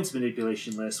new points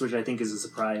manipulation list, which I think is a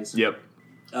surprise. Yep.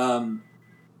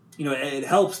 It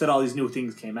helps that all these new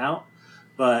things came out,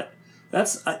 but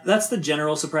that's the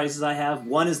general surprises I have.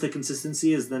 One is the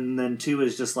consistency, then 2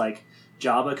 is just like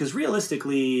Jabba, because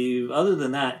realistically, other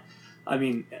than that, I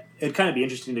mean, it'd kind of be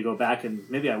interesting to go back, and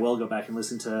maybe I will go back and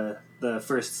listen to the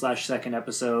first/second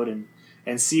episode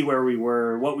and see where we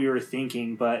were, what we were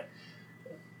thinking, but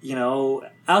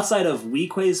outside of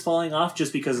Weequays falling off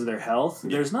just because of their health,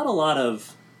 there's not a lot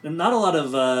of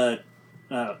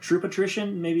troop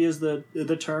attrition, maybe is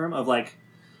the term, of like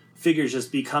figures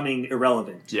just becoming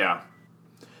irrelevant. Yeah.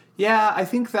 Yeah, I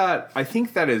think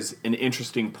that is an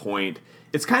interesting point.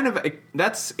 It's it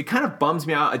kind of bums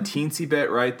me out a teensy bit,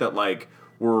 right? That like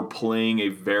we're playing a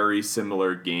very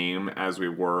similar game as we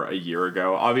were a year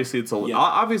ago. Obviously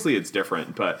it's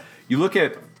different, but you look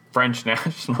at French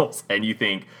nationals and you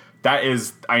think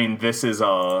this is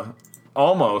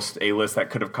almost a list that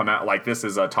could have come out, like this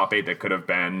is a top 8 that could have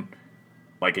been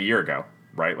like a year ago,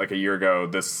 right? Like a year ago,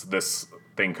 this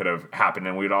thing could have happened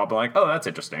and we'd all be like, oh, that's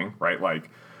interesting, right? Like,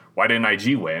 why didn't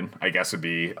IG win? I guess would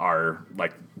be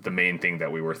the main thing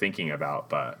that we were thinking about.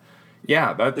 But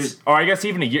yeah, I guess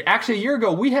even a year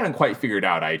ago, we hadn't quite figured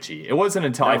out IG. It wasn't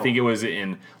until I think it was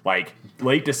in like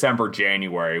late December,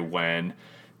 January when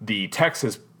the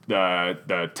Texas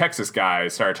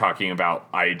guys started talking about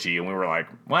IG, and we were like,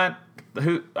 what?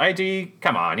 Who IG?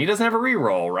 Come on, he doesn't have a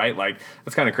reroll, right? Like,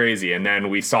 that's kind of crazy. And then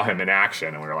we saw him in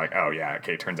action, and we were like, oh yeah,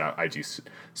 okay. Turns out IG's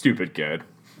stupid good.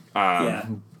 Yeah.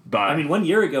 But I mean, 1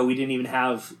 year ago we didn't even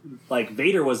have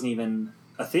Vader wasn't even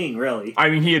a thing, really. I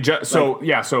mean, he had just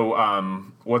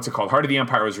what's it called? Heart of the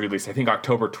Empire was released, I think,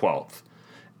 October 12th.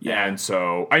 Yeah. And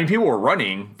so, I mean, people were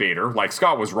running Vader. Like,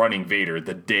 Scott was running Vader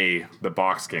the day the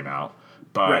box came out.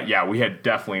 But right. Yeah, we had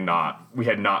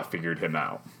not figured him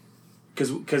out.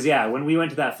 Because when we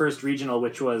went to that first regional,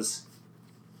 which was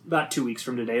about 2 weeks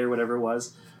from today or whatever it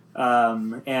was,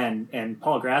 and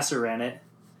Paul Grasser ran it,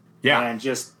 and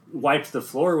just wiped the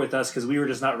floor with us because we were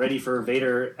just not ready for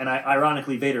Vader, and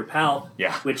ironically Vader Pal,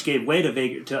 which gave way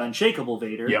to Unshakable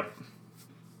Vader. Yep.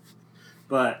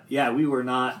 But yeah, we were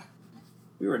not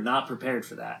prepared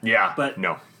for that. Yeah. But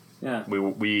no. Yeah.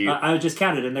 We I just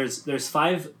counted, and there's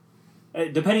 5,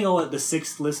 depending on what the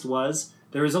 6th list was.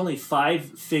 There was only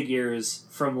 5 figures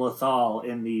from Lothal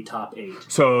in the top 8.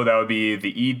 So that would be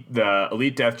the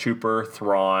Elite Death Trooper,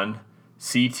 Thrawn,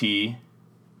 CT.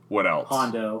 What else?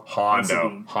 Hondo,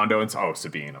 and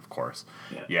Sabine, of course.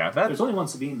 Yeah, there's only one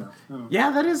Sabine though. Oh.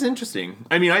 Yeah, that is interesting.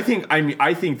 I mean, I think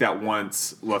that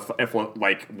once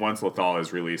Lothal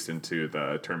is released into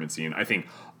the tournament scene, I think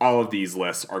all of these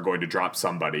lists are going to drop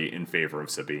somebody in favor of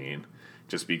Sabine,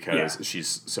 just because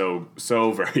she's so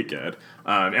very good.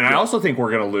 And I also think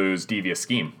we're going to lose Devious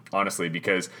Scheme, honestly,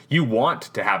 because you want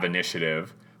to have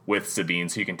initiative with Sabine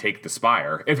so you can take the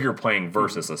Spire if you're playing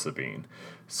versus a Sabine.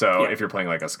 So if you're playing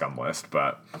like a scum list,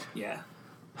 but yeah,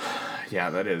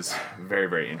 that is very,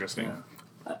 very interesting.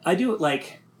 Yeah. I do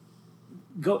like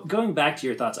going back to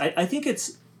your thoughts. I think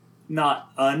it's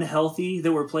not unhealthy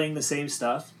that we're playing the same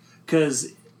stuff,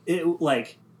 because it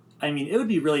would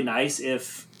be really nice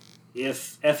if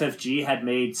FFG had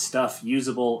made stuff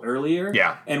usable earlier.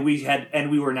 Yeah, and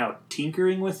we were now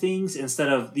tinkering with things instead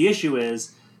of, the issue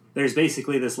is, there's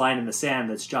basically this line in the sand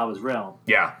that's Jabba's Realm.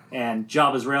 Yeah. And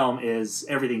Jabba's Realm is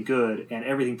everything good, and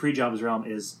everything pre-Jabba's Realm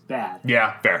is bad.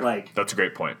 Yeah, fair. That's a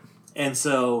great point. And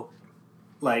so,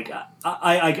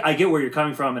 I get where you're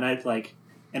coming from, and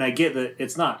I get that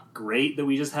it's not great that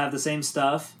we just have the same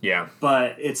stuff. Yeah.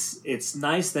 But it's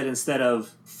nice that instead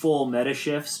of full meta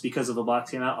shifts because of a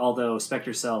box came out, although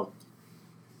Spectre Cell,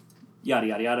 yada,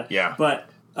 yada, yada. Yeah. But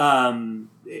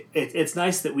it's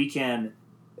nice that we can...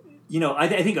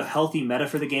 I think a healthy meta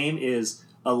for the game is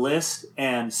a list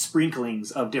and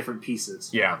sprinklings of different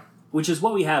pieces. Yeah. Which is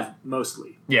what we have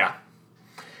mostly. Yeah.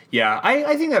 Yeah,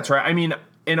 I think that's right. I mean,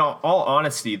 in all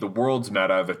honesty, the Worlds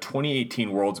meta, the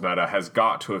 2018 Worlds meta, has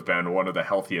got to have been one of the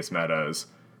healthiest metas.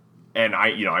 And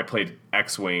I played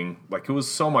X-Wing, it was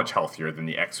so much healthier than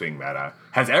the X-Wing meta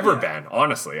has ever been,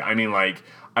 honestly. I mean, I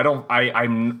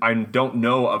don't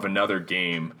know of another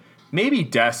game. Maybe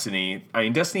Destiny. I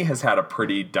mean, Destiny has had a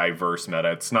pretty diverse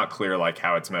meta. It's not clear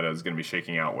how its meta is going to be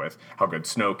shaking out with how good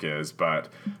Snoke is, but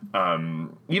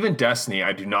even Destiny,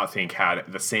 I do not think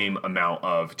had the same amount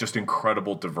of just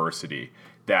incredible diversity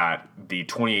that the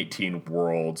 2018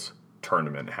 Worlds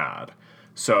tournament had.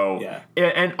 So,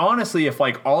 and honestly, if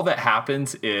all that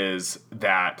happens is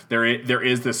that there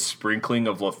is this sprinkling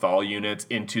of Lothal units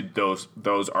into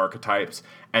those archetypes,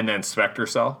 and then Spectre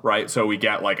Cell, right? So we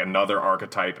get another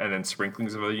archetype and then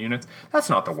sprinklings of other units. That's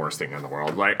not the worst thing in the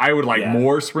world. I would like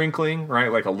more sprinkling,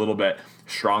 right? A little bit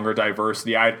stronger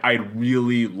diversity. I'd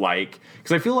really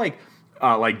because I feel like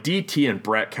DT and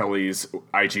Brett Kelly's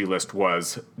IG list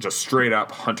was just straight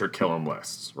up hunter kill 'em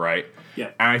lists, right?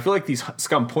 Yeah. And I feel like these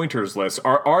Scum Pointers lists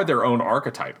are their own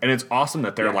archetype. And it's awesome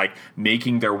that they're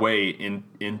making their way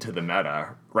into the meta,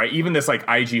 right? Even this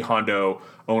IG Hondo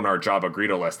Onar Jabba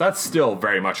Greedo list, that's still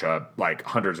very much a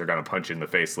hunters are gonna punch you in the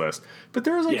face list. But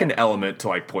there's an element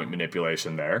to point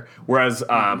manipulation there. Whereas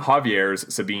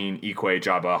Javier's Sabine, Ikwe,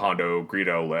 Jabba, Hondo,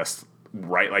 Greedo list,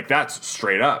 right? That's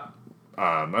straight up.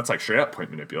 That's straight up point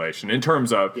manipulation in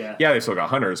terms of they still got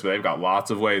hunters, but they've got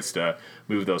lots of ways to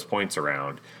move those points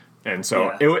around. And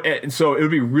so it would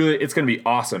be it's going to be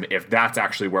awesome if that's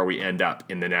actually where we end up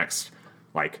in the next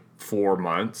 4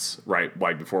 months, right?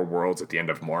 Before Worlds at the end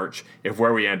of March. If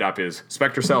where we end up is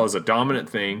Spectre Cell is a dominant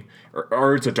thing,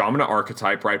 or it's a dominant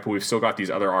archetype, right? But we've still got these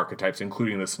other archetypes,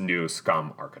 including this new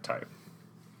Scum archetype.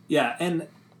 Yeah, and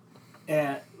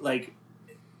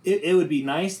it would be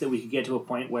nice that we could get to a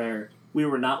point where we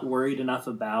were not worried enough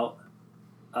about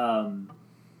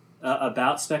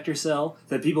Spectre Cell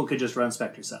that people could just run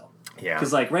Spectre Cell. Yeah.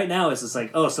 Because right now it's just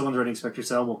someone's running Spectre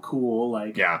Cell. Well, cool.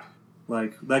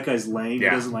 That guy's lame. He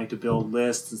doesn't like to build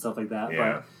lists and stuff like that.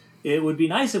 Yeah. But it would be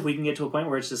nice if we can get to a point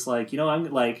where it's just I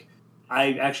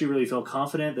actually really feel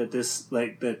confident that this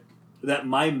that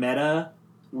my meta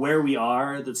where we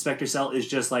are, that Spectre Cell is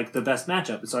just the best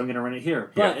matchup, and so I'm going to run it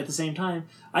here. But at the same time,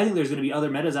 I think there's going to be other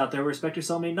metas out there where Spectre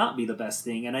Cell may not be the best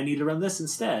thing, and I need to run this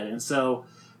instead. And so,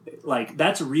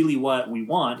 that's really what we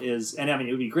want is, and I mean,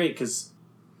 it would be great because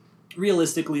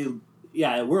realistically,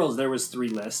 at Worlds there was 3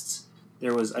 lists.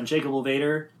 There was Unshakable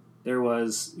Vader. There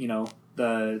was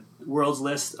the Worlds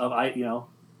list of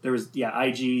there was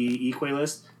IG Ikwe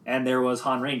list, and there was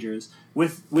Han Rangers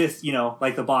with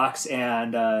the box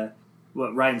and.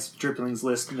 Ryan's Triplings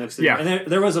list mixed in. Yeah. And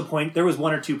there was 1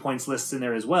 or 2 points lists in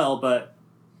there as well, but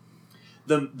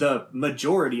the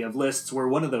majority of lists were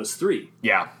one of those three.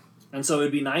 Yeah. And so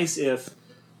it'd be nice if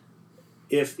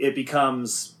it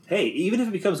becomes, hey, even if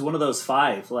it becomes one of those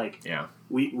five, like Yeah.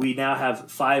 we now have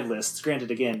 5 lists.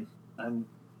 Granted, again,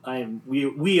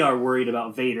 we are worried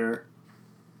about Vader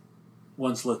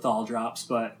once Lethal drops,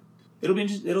 but it'll be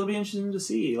interesting to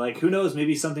see. Like, who knows?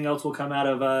 Maybe something else will come out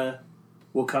of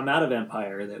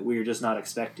Empire that we're just not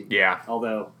expecting. Yeah.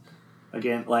 Although,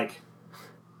 again, like,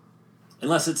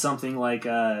 unless it's something like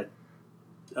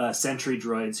sentry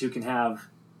droids who can have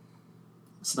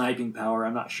sniping power,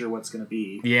 I'm not sure what's going to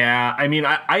be. Yeah, I mean,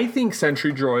 I think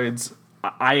sentry droids,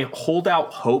 I hold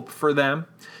out hope for them.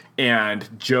 And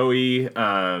Joey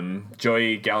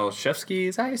Galashevsky,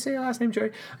 is that how you say your last name,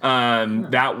 Joey?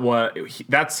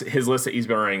 That's his list that he's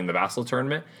been running in the Vassal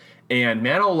tournament. And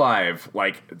man alive,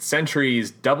 like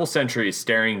double sentries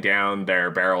staring down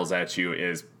their barrels at you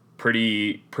is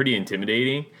pretty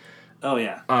intimidating. Oh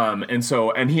yeah.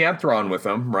 And he had Thrawn with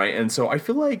him, right? And so I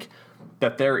feel like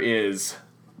that there is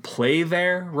play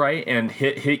there, right? And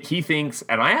he thinks,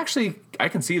 and I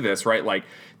can see this, right? Like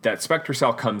that Spectre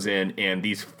Cell comes in, and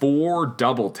these 4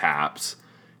 double taps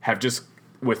have just,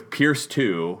 with Pierce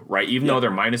 2, right? Even though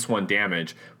they're -1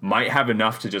 damage, might have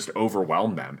enough to just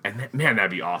overwhelm them. And man,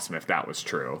 that'd be awesome if that was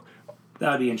true.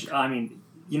 That would be interesting. I mean,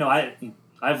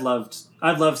 I've loved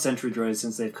sentry droids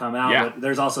since they've come out. Yeah. But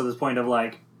there's also this point of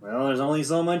like, well, there's only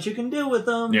so much you can do with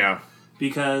them. Yeah.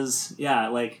 Because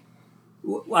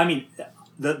I mean,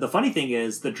 the funny thing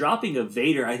is the dropping of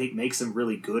Vader, I think, makes them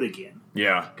really good again.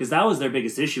 Yeah. Because that was their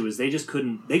biggest issue, is they just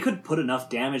couldn't put enough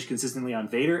damage consistently on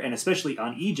Vader, and especially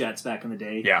on E-Jets back in the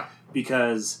day. Yeah.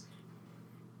 Because,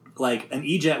 like, an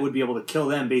E-Jet would be able to kill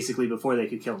them basically before they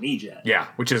could kill an E-Jet. Yeah,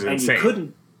 which is and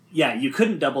insane. You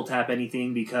couldn't double tap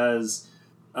anything because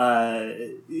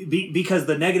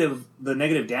the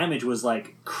negative damage was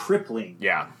like crippling.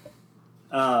 Yeah.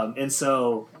 And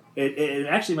so it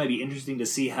actually might be interesting to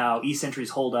see how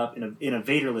E-Sentries hold up in a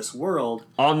Vaderless world.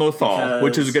 On Lothal,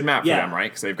 which is a good map for yeah. them, right?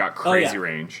 Because they've got crazy yeah.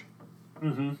 range.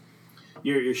 Mm-hmm.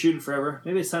 You're shooting forever.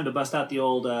 Maybe it's time to bust out the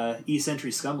old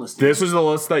E-Sentry scum list. This was the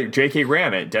list that JK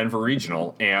ran at Denver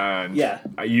Regional, and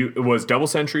it was double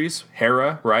sentries,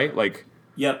 Hera, right? Like,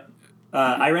 yep.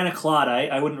 I ran a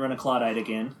Claudite. I wouldn't run a Claudite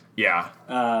again. Yeah.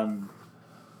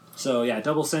 So yeah,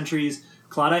 double sentries,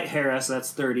 Claudite, Hera, so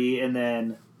that's 30, and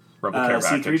then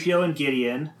C-3PO and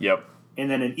Gideon. Yep. And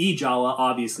then an E-Jawa,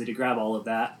 obviously, to grab all of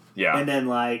that. Yeah. And then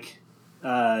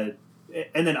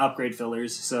and then upgrade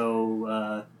fillers.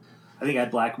 So I think I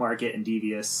had Black Market and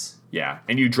Devious. Yeah,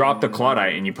 and you drop the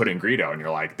Claudite and you put in Greedo, and you're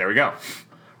like, there we go.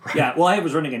 Right. Yeah, well, I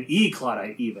was running an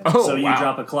E-Claudite even. Oh, so you wow.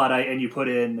 drop a Claudite and you put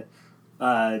in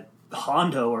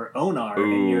Hondo or Onar. Ooh,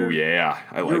 and you're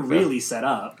you're really set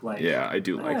up. Like, yeah, I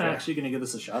do like that. I'm actually going to give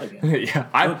this a shot again. Yeah,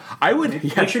 I would.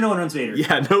 Make sure no one runs Vader.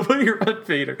 Yeah, nobody runs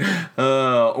Vader.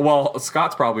 Well,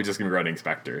 Scott's probably just going to be running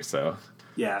Spectre, so.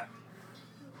 Yeah.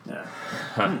 Yeah.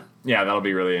 Yeah, that'll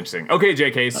be really interesting. Okay,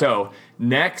 JK, so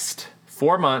next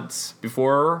 4 months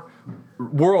before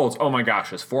Worlds, oh my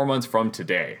gosh, it's 4 months from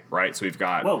today, right? So we've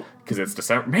got, because it's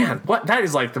December. Man, what? That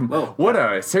is like what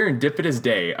a serendipitous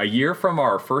day. A year from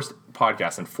our first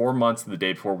podcast and 4 months of the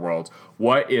day before Worlds.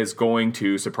 What is going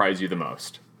to surprise you the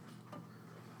most?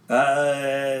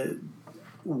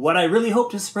 What I really hope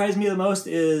to surprise me the most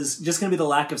is just going to be the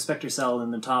lack of Spectre Cell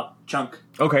in the top chunk.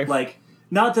 Okay. Like,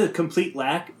 not the complete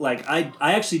lack. Like, I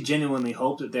actually genuinely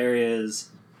hope that there is,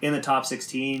 in the top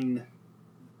 16,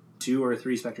 2 or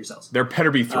 3 Spectre Cells. There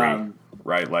better be 3,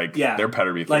 right? Like, there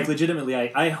better be 3. Like, legitimately,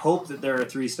 I hope that there are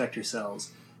 3 Spectre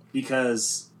Cells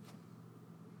because,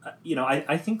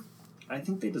 I think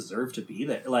they deserve to be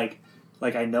there. Like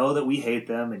I know that we hate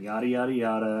them and yada yada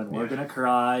yada, and we're gonna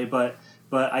cry, but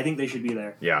I think they should be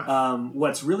there. Yeah.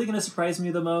 What's really gonna surprise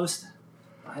me the most,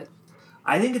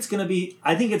 I think there's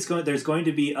going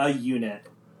to be a unit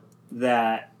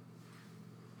that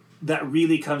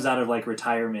really comes out of like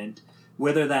retirement,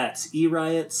 whether that's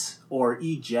E-Riots or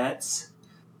E-Jets,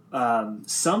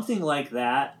 something like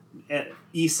that,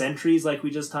 E-Sentries like we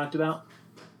just talked about,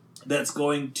 that's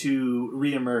going to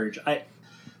reemerge.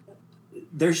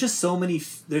 There's so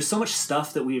much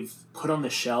stuff that we've put on the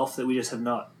shelf that we just have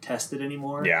not tested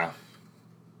anymore. Yeah.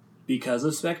 Because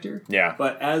of Spectre. Yeah.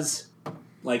 But as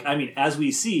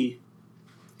we see,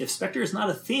 if Spectre is not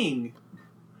a thing,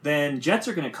 then Jets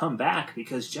are going to come back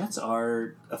because Jets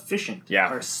are efficient. Yeah.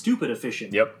 Are stupid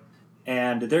efficient. Yep.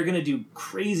 And they're going to do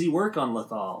crazy work on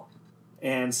Lethal.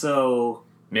 And so...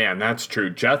 Man, that's true.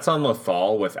 Jets on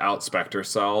Lethal without Spectre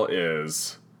Cell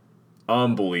is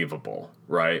unbelievable,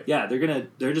 right? Yeah,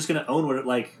 they're just gonna own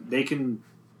what they can.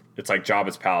 It's like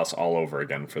Jabba's Palace all over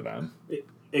again for them.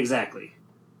 Exactly.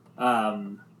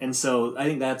 And so I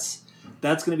think that's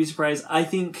going to be a surprise. I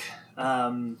think I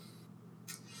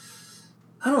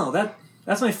don't know,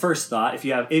 that's my first thought. If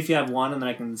you have one, and then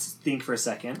I can think for a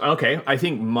second. Okay, I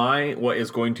think what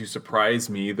is going to surprise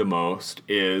me the most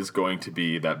is going to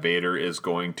be that Vader is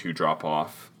going to drop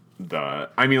off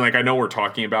I know we're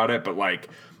talking about it, but like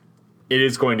it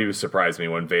is going to surprise me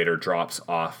when Vader drops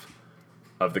off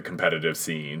of the competitive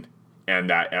scene, and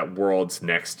that at Worlds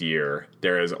next year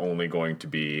there is only going to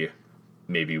be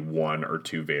maybe 1 or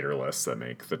 2 Vader lists that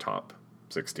make the top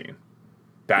 16.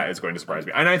 That is going to surprise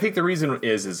me. And I think the reason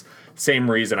is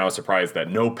same reason I was surprised that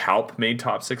no Palp made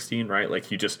top 16, right? Like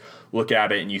you just look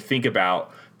at it and you think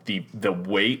about the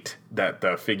weight that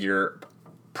the figure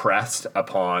pressed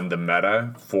upon the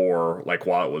meta for like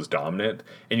while it was dominant,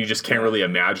 and you just can't really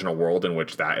imagine a world in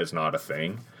which that is not a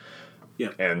thing.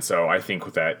 Yeah. And so I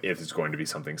think that it is going to be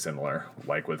something similar,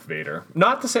 like with Vader.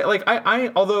 Not to say like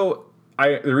the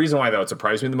reason why that would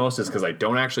surprise me the most is because I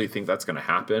don't actually think that's going to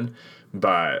happen,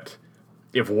 but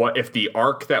if the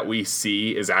arc that we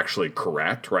see is actually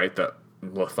correct, right? That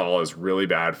Lothal is really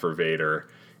bad for Vader,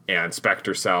 and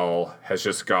Spectre Cell has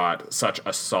just got such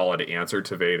a solid answer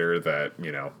to Vader that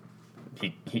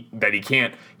he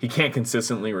can't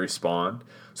consistently respond.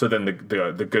 So then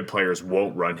the good players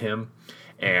won't run him,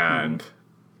 and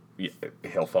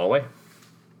he'll fall away.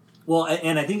 Well,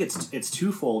 and I think it's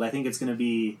twofold. I think it's going to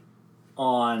be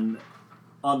on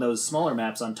those smaller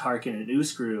maps on Tarkin and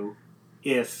Uskru.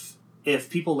 If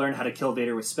people learn how to kill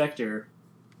Vader with Spectre,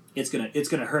 it's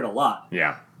gonna hurt a lot.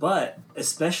 Yeah. But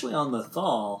especially on the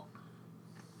Thal,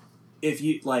 if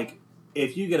you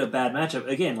get a bad matchup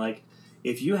again, like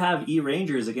if you have E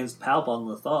Rangers against Palp on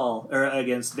the Thal or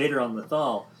against Vader on the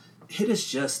Thal, it is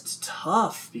just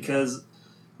tough because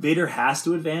Vader has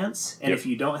to advance, and if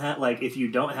you don't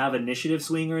have initiative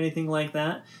swing or anything like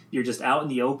that, you're just out in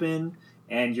the open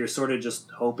and you're sort of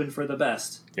just hoping for the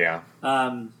best. Yeah.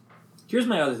 Here's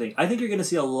my other thing. I think you're going to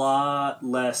see a lot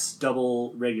less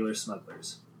double regular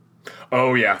smugglers.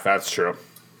 Oh yeah, that's true.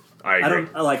 I agree.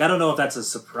 I don't know if that's a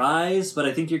surprise, but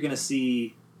I think you're going to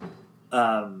see,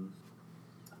 I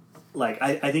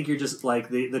think you're just like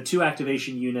the 2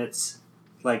 activation units.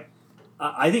 Like,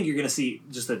 I think you're going to see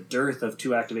just a dearth of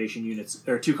 2 activation units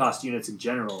or 2 cost units in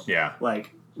general. Yeah.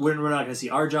 Like we're not going to see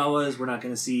our Jawas. We're not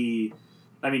going to see.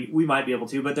 I mean, we might be able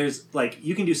to, but there's, like,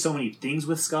 you can do so many things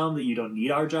with Scum that you don't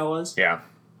need our Jawas. Yeah.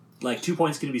 Like, 2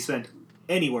 points can be spent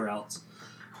anywhere else.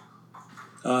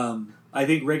 I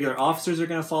think regular officers are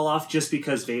going to fall off just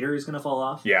because Vader is going to fall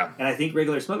off. Yeah. And I think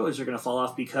regular smugglers are going to fall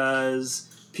off because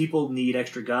people need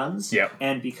extra guns. Yeah.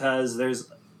 And because there's,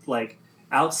 like,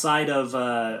 outside of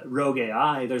Rogue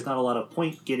AI, there's not a lot of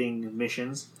point-getting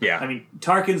missions. Yeah. I mean,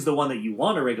 Tarkin's the one that you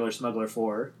want a regular smuggler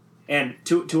for. And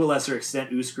to a lesser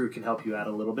extent, Uskru can help you out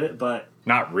a little bit, but...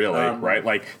 Not really, right?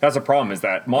 Like, that's the problem, is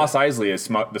that Mos Eisley is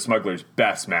the smuggler's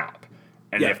best map.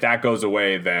 And if that goes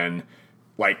away, then,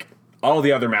 like, all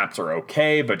the other maps are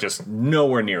okay, but just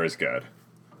nowhere near as good.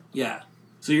 Yeah.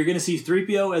 So you're going to see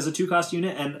 3PO as a 2-cost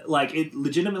unit, and, like, it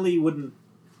legitimately wouldn't...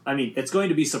 I mean, it's going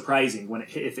to be surprising when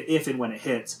if and when it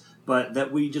hits, but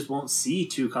that we just won't see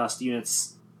 2-cost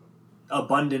units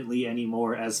abundantly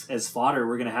anymore as fodder.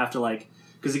 We're going to have to, like...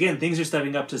 Because again, things are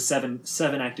stepping up to seven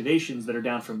activations that are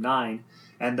down from 9,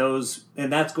 and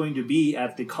that's going to be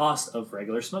at the cost of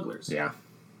regular smugglers. Yeah,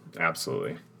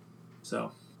 absolutely.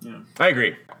 So, yeah, I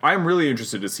agree. I'm really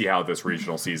interested to see how this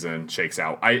regional season shakes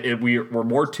out. We're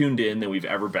more tuned in than we've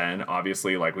ever been.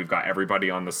 Obviously, like we've got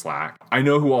everybody on the Slack. I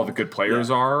know who all the good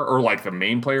players are, or like the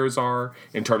main players are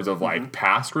in terms of like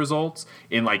past results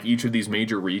in like each of these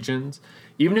major regions.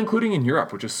 Even including in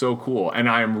Europe, which is so cool. And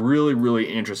I am really,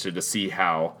 really interested to see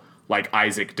how, like,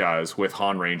 Isaac does with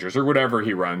Han Rangers or whatever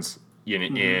he runs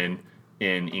in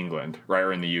England, right,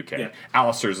 or in the UK. Yeah.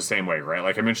 Alistair's the same way, right?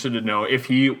 Like, I'm interested to know if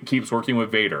he keeps working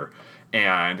with Vader.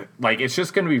 And, like, it's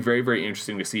just going to be very, very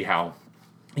interesting to see how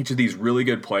each of these really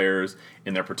good players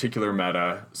in their particular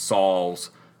meta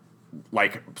solves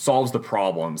the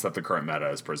problems that the current meta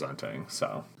is presenting.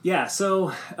 So yeah.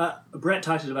 So Brett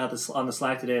talked about this on the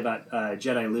Slack today about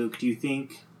Jedi Luke. Do you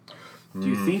think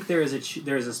there is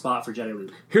a spot for Jedi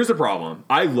Luke? Here's the problem.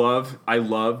 I love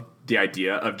the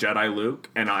idea of Jedi Luke,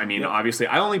 and I mean, obviously,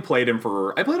 I played him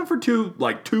for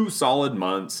 2 solid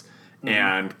months,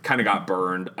 and kind of got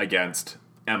burned against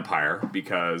Empire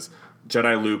because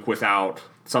Jedi Luke without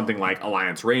something like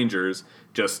Alliance Rangers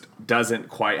just doesn't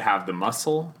quite have the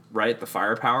muscle, right? The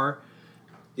firepower.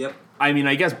 Yep. I mean,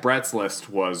 I guess Brett's list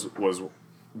was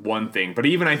one thing, but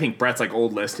even I think Brett's like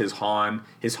old list, his Han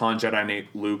Jedi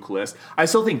Luke list, I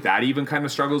still think that even kind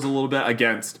of struggles a little bit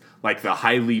against like the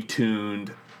highly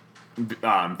tuned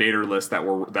Vader lists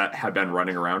that had been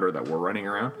running around or that were running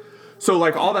around. So,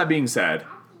 like, all that being said,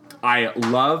 I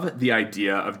love the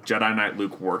idea of Jedi Knight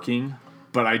Luke working,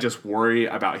 but I just worry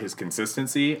about his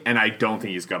consistency, and I don't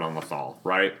think he's good on Lothal,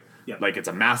 right? Yep. Like, it's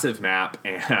a massive map,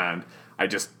 and I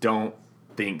just don't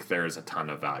think there's a ton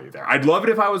of value there. I'd love it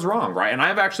if I was wrong, right? And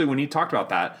I've actually, when he talked about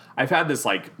that, I've had this,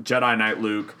 like, Jedi Knight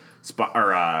Luke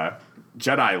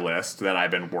Jedi list that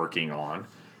I've been working on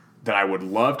that I would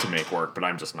love to make work, but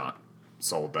I'm just not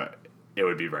sold that it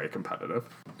would be very competitive.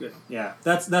 Good. Yeah,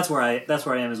 that's where I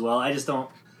am as well. I just don't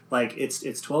like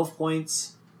it's 12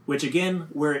 points, which again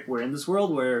we're in this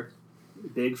world where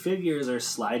big figures are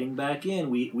sliding back in.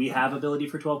 We have ability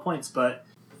for 12 points, but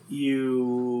he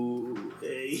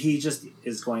just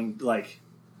is going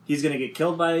he's going to get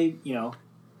killed by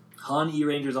Han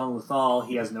E-Rangers on Lothal.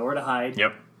 He has nowhere to hide.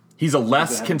 Yep. He's a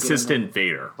less consistent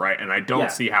Vader, right? And I don't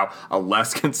see how a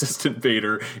less consistent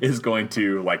Vader is going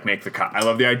to make the cut. I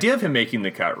love the idea of him making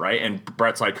the cut, right? And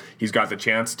Brett's like, he's got the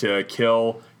chance to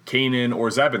kill Kanan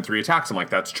or Zeb in 3 attacks. I'm like,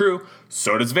 that's true.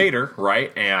 So does Vader,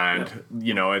 right? And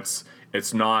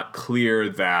it's not clear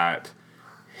that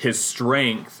his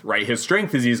strength, right? His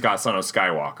strength is he's got Son of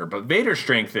Skywalker, but Vader's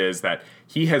strength is that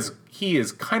he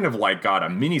is kind of got a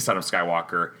mini Son of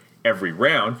Skywalker every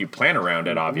round. You plan around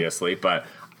it, obviously, but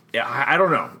yeah, I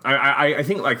don't know. I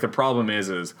think the problem is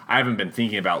I haven't been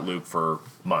thinking about Luke for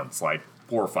months, 4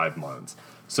 or 5 months.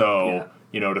 So,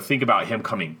 to think about him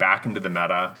coming back into the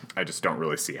meta, I just don't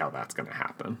really see how that's going to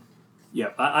happen.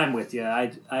 Yeah, I'm with you.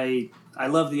 I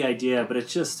love the idea, but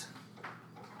it's just,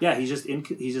 he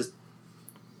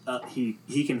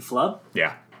can flub.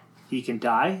 Yeah. He can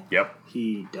die. Yep.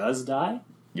 He does die.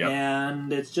 Yep.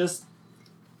 And it's just,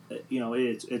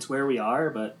 it's where we are,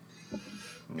 but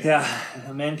yeah,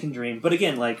 a man can dream. But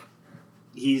again,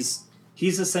 he's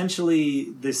essentially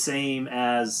the same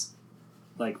as,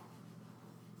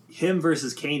 him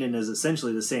versus Kanan is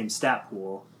essentially the same stat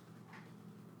pool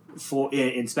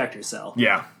in Spectre Cell.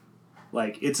 Yeah.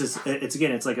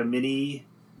 It's like a mini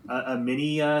Son of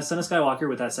Skywalker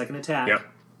with that second attack. Yep.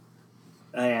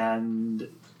 And,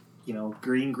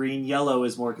 green, yellow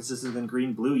is more consistent than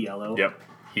green, blue, yellow. Yep.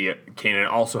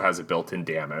 Kanan also has a built-in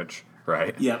damage,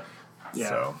 right? Yep. Yeah.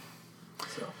 So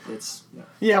it's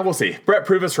we'll see. Brett,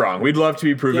 prove us wrong. We'd love to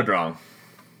be proven wrong.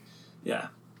 Yeah.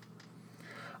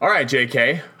 All right,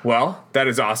 JK. Well, that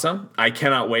is awesome. I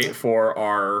cannot wait for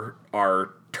our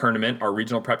tournament, our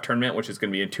regional prep tournament, which is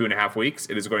going to be in 2.5 weeks.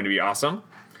 It is going to be awesome.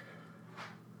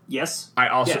 Yes. I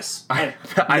have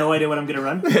no idea what I'm going to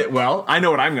run. Well, I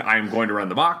know what I'm going to run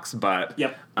the box, but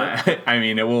yep.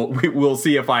 We'll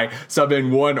see if I sub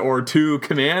in 1 or 2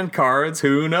 command cards.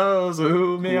 Who knows?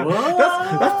 Ooh, man.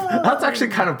 That's actually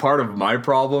kind of part of my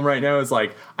problem right now. Is I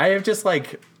have just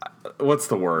what's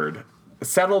the word?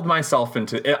 Settled myself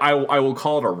into. I will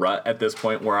call it a rut at this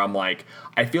point where I'm I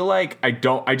feel I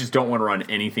just don't want to run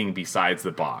anything besides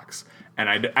the box.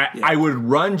 And I would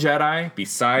run Jedi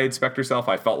besides Spectre Cell if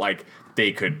I felt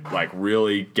they could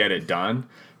really get it done.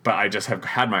 But I just have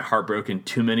had my heart broken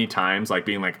too many times,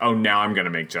 being oh, now I'm going to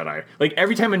make Jedi.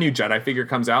 Every time a new Jedi figure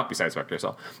comes out, besides Spectre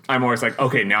Cell, I'm always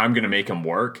okay, now I'm going to make him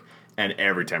work. And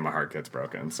every time my heart gets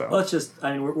broken. So well, it's just,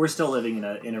 we're still living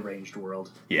in a ranged world.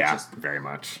 Yeah, very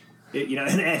much.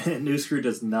 And New Screw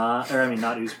does not,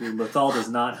 not New Screw, Lothal does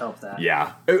not help that.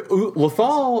 Yeah.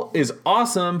 Lothal is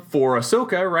awesome for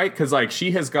Ahsoka, right? Because,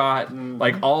 she has got,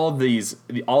 all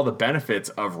the benefits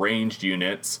of ranged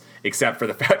units, except for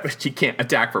the fact that she can't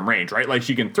attack from range, right?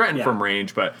 She can threaten from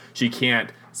range, but she can't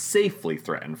safely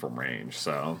threaten from range,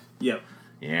 so. Yep.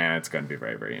 Yeah, it's going to be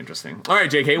very, very interesting. All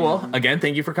right, JK, well, again,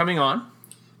 thank you for coming on.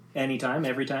 Anytime,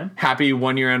 every time. Happy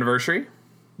 1-year anniversary.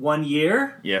 1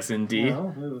 year? Yes, indeed.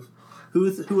 Who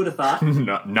would have thought?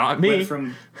 Not me.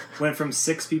 Went from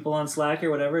 6 people on Slack or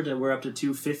whatever to we're up to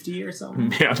 250 or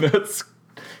something. Yeah, that's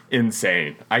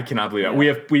insane. I cannot believe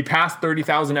that. We passed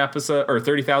 30,000 episode or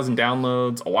 30,000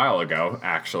 downloads a while ago,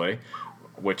 actually,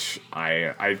 which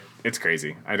it's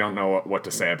crazy. I don't know what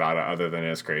to say about it other than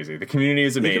it's crazy. The community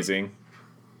is amazing.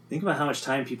 Think about how much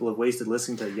time people have wasted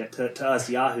listening to us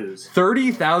yahoos.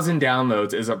 30,000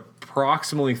 downloads is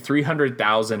approximately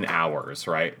 300,000 hours,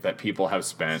 right, that people have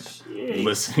spent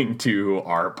listening to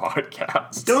our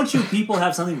podcast. Don't you people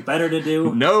have something better to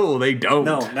do? No, they don't.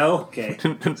 No? Okay.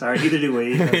 Sorry, neither do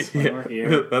we. That's why we're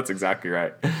here. That's exactly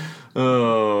right.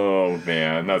 Oh,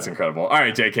 man, that's incredible. All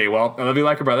right, JK, well, I love you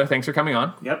like a brother. Thanks for coming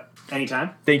on. Yep,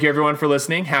 anytime. Thank you, everyone, for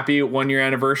listening. Happy 1-year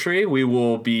anniversary. We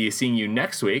will be seeing you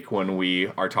next week when we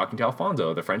are talking to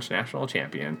Alfonso, the French national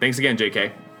champion. Thanks again,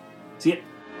 JK. See ya.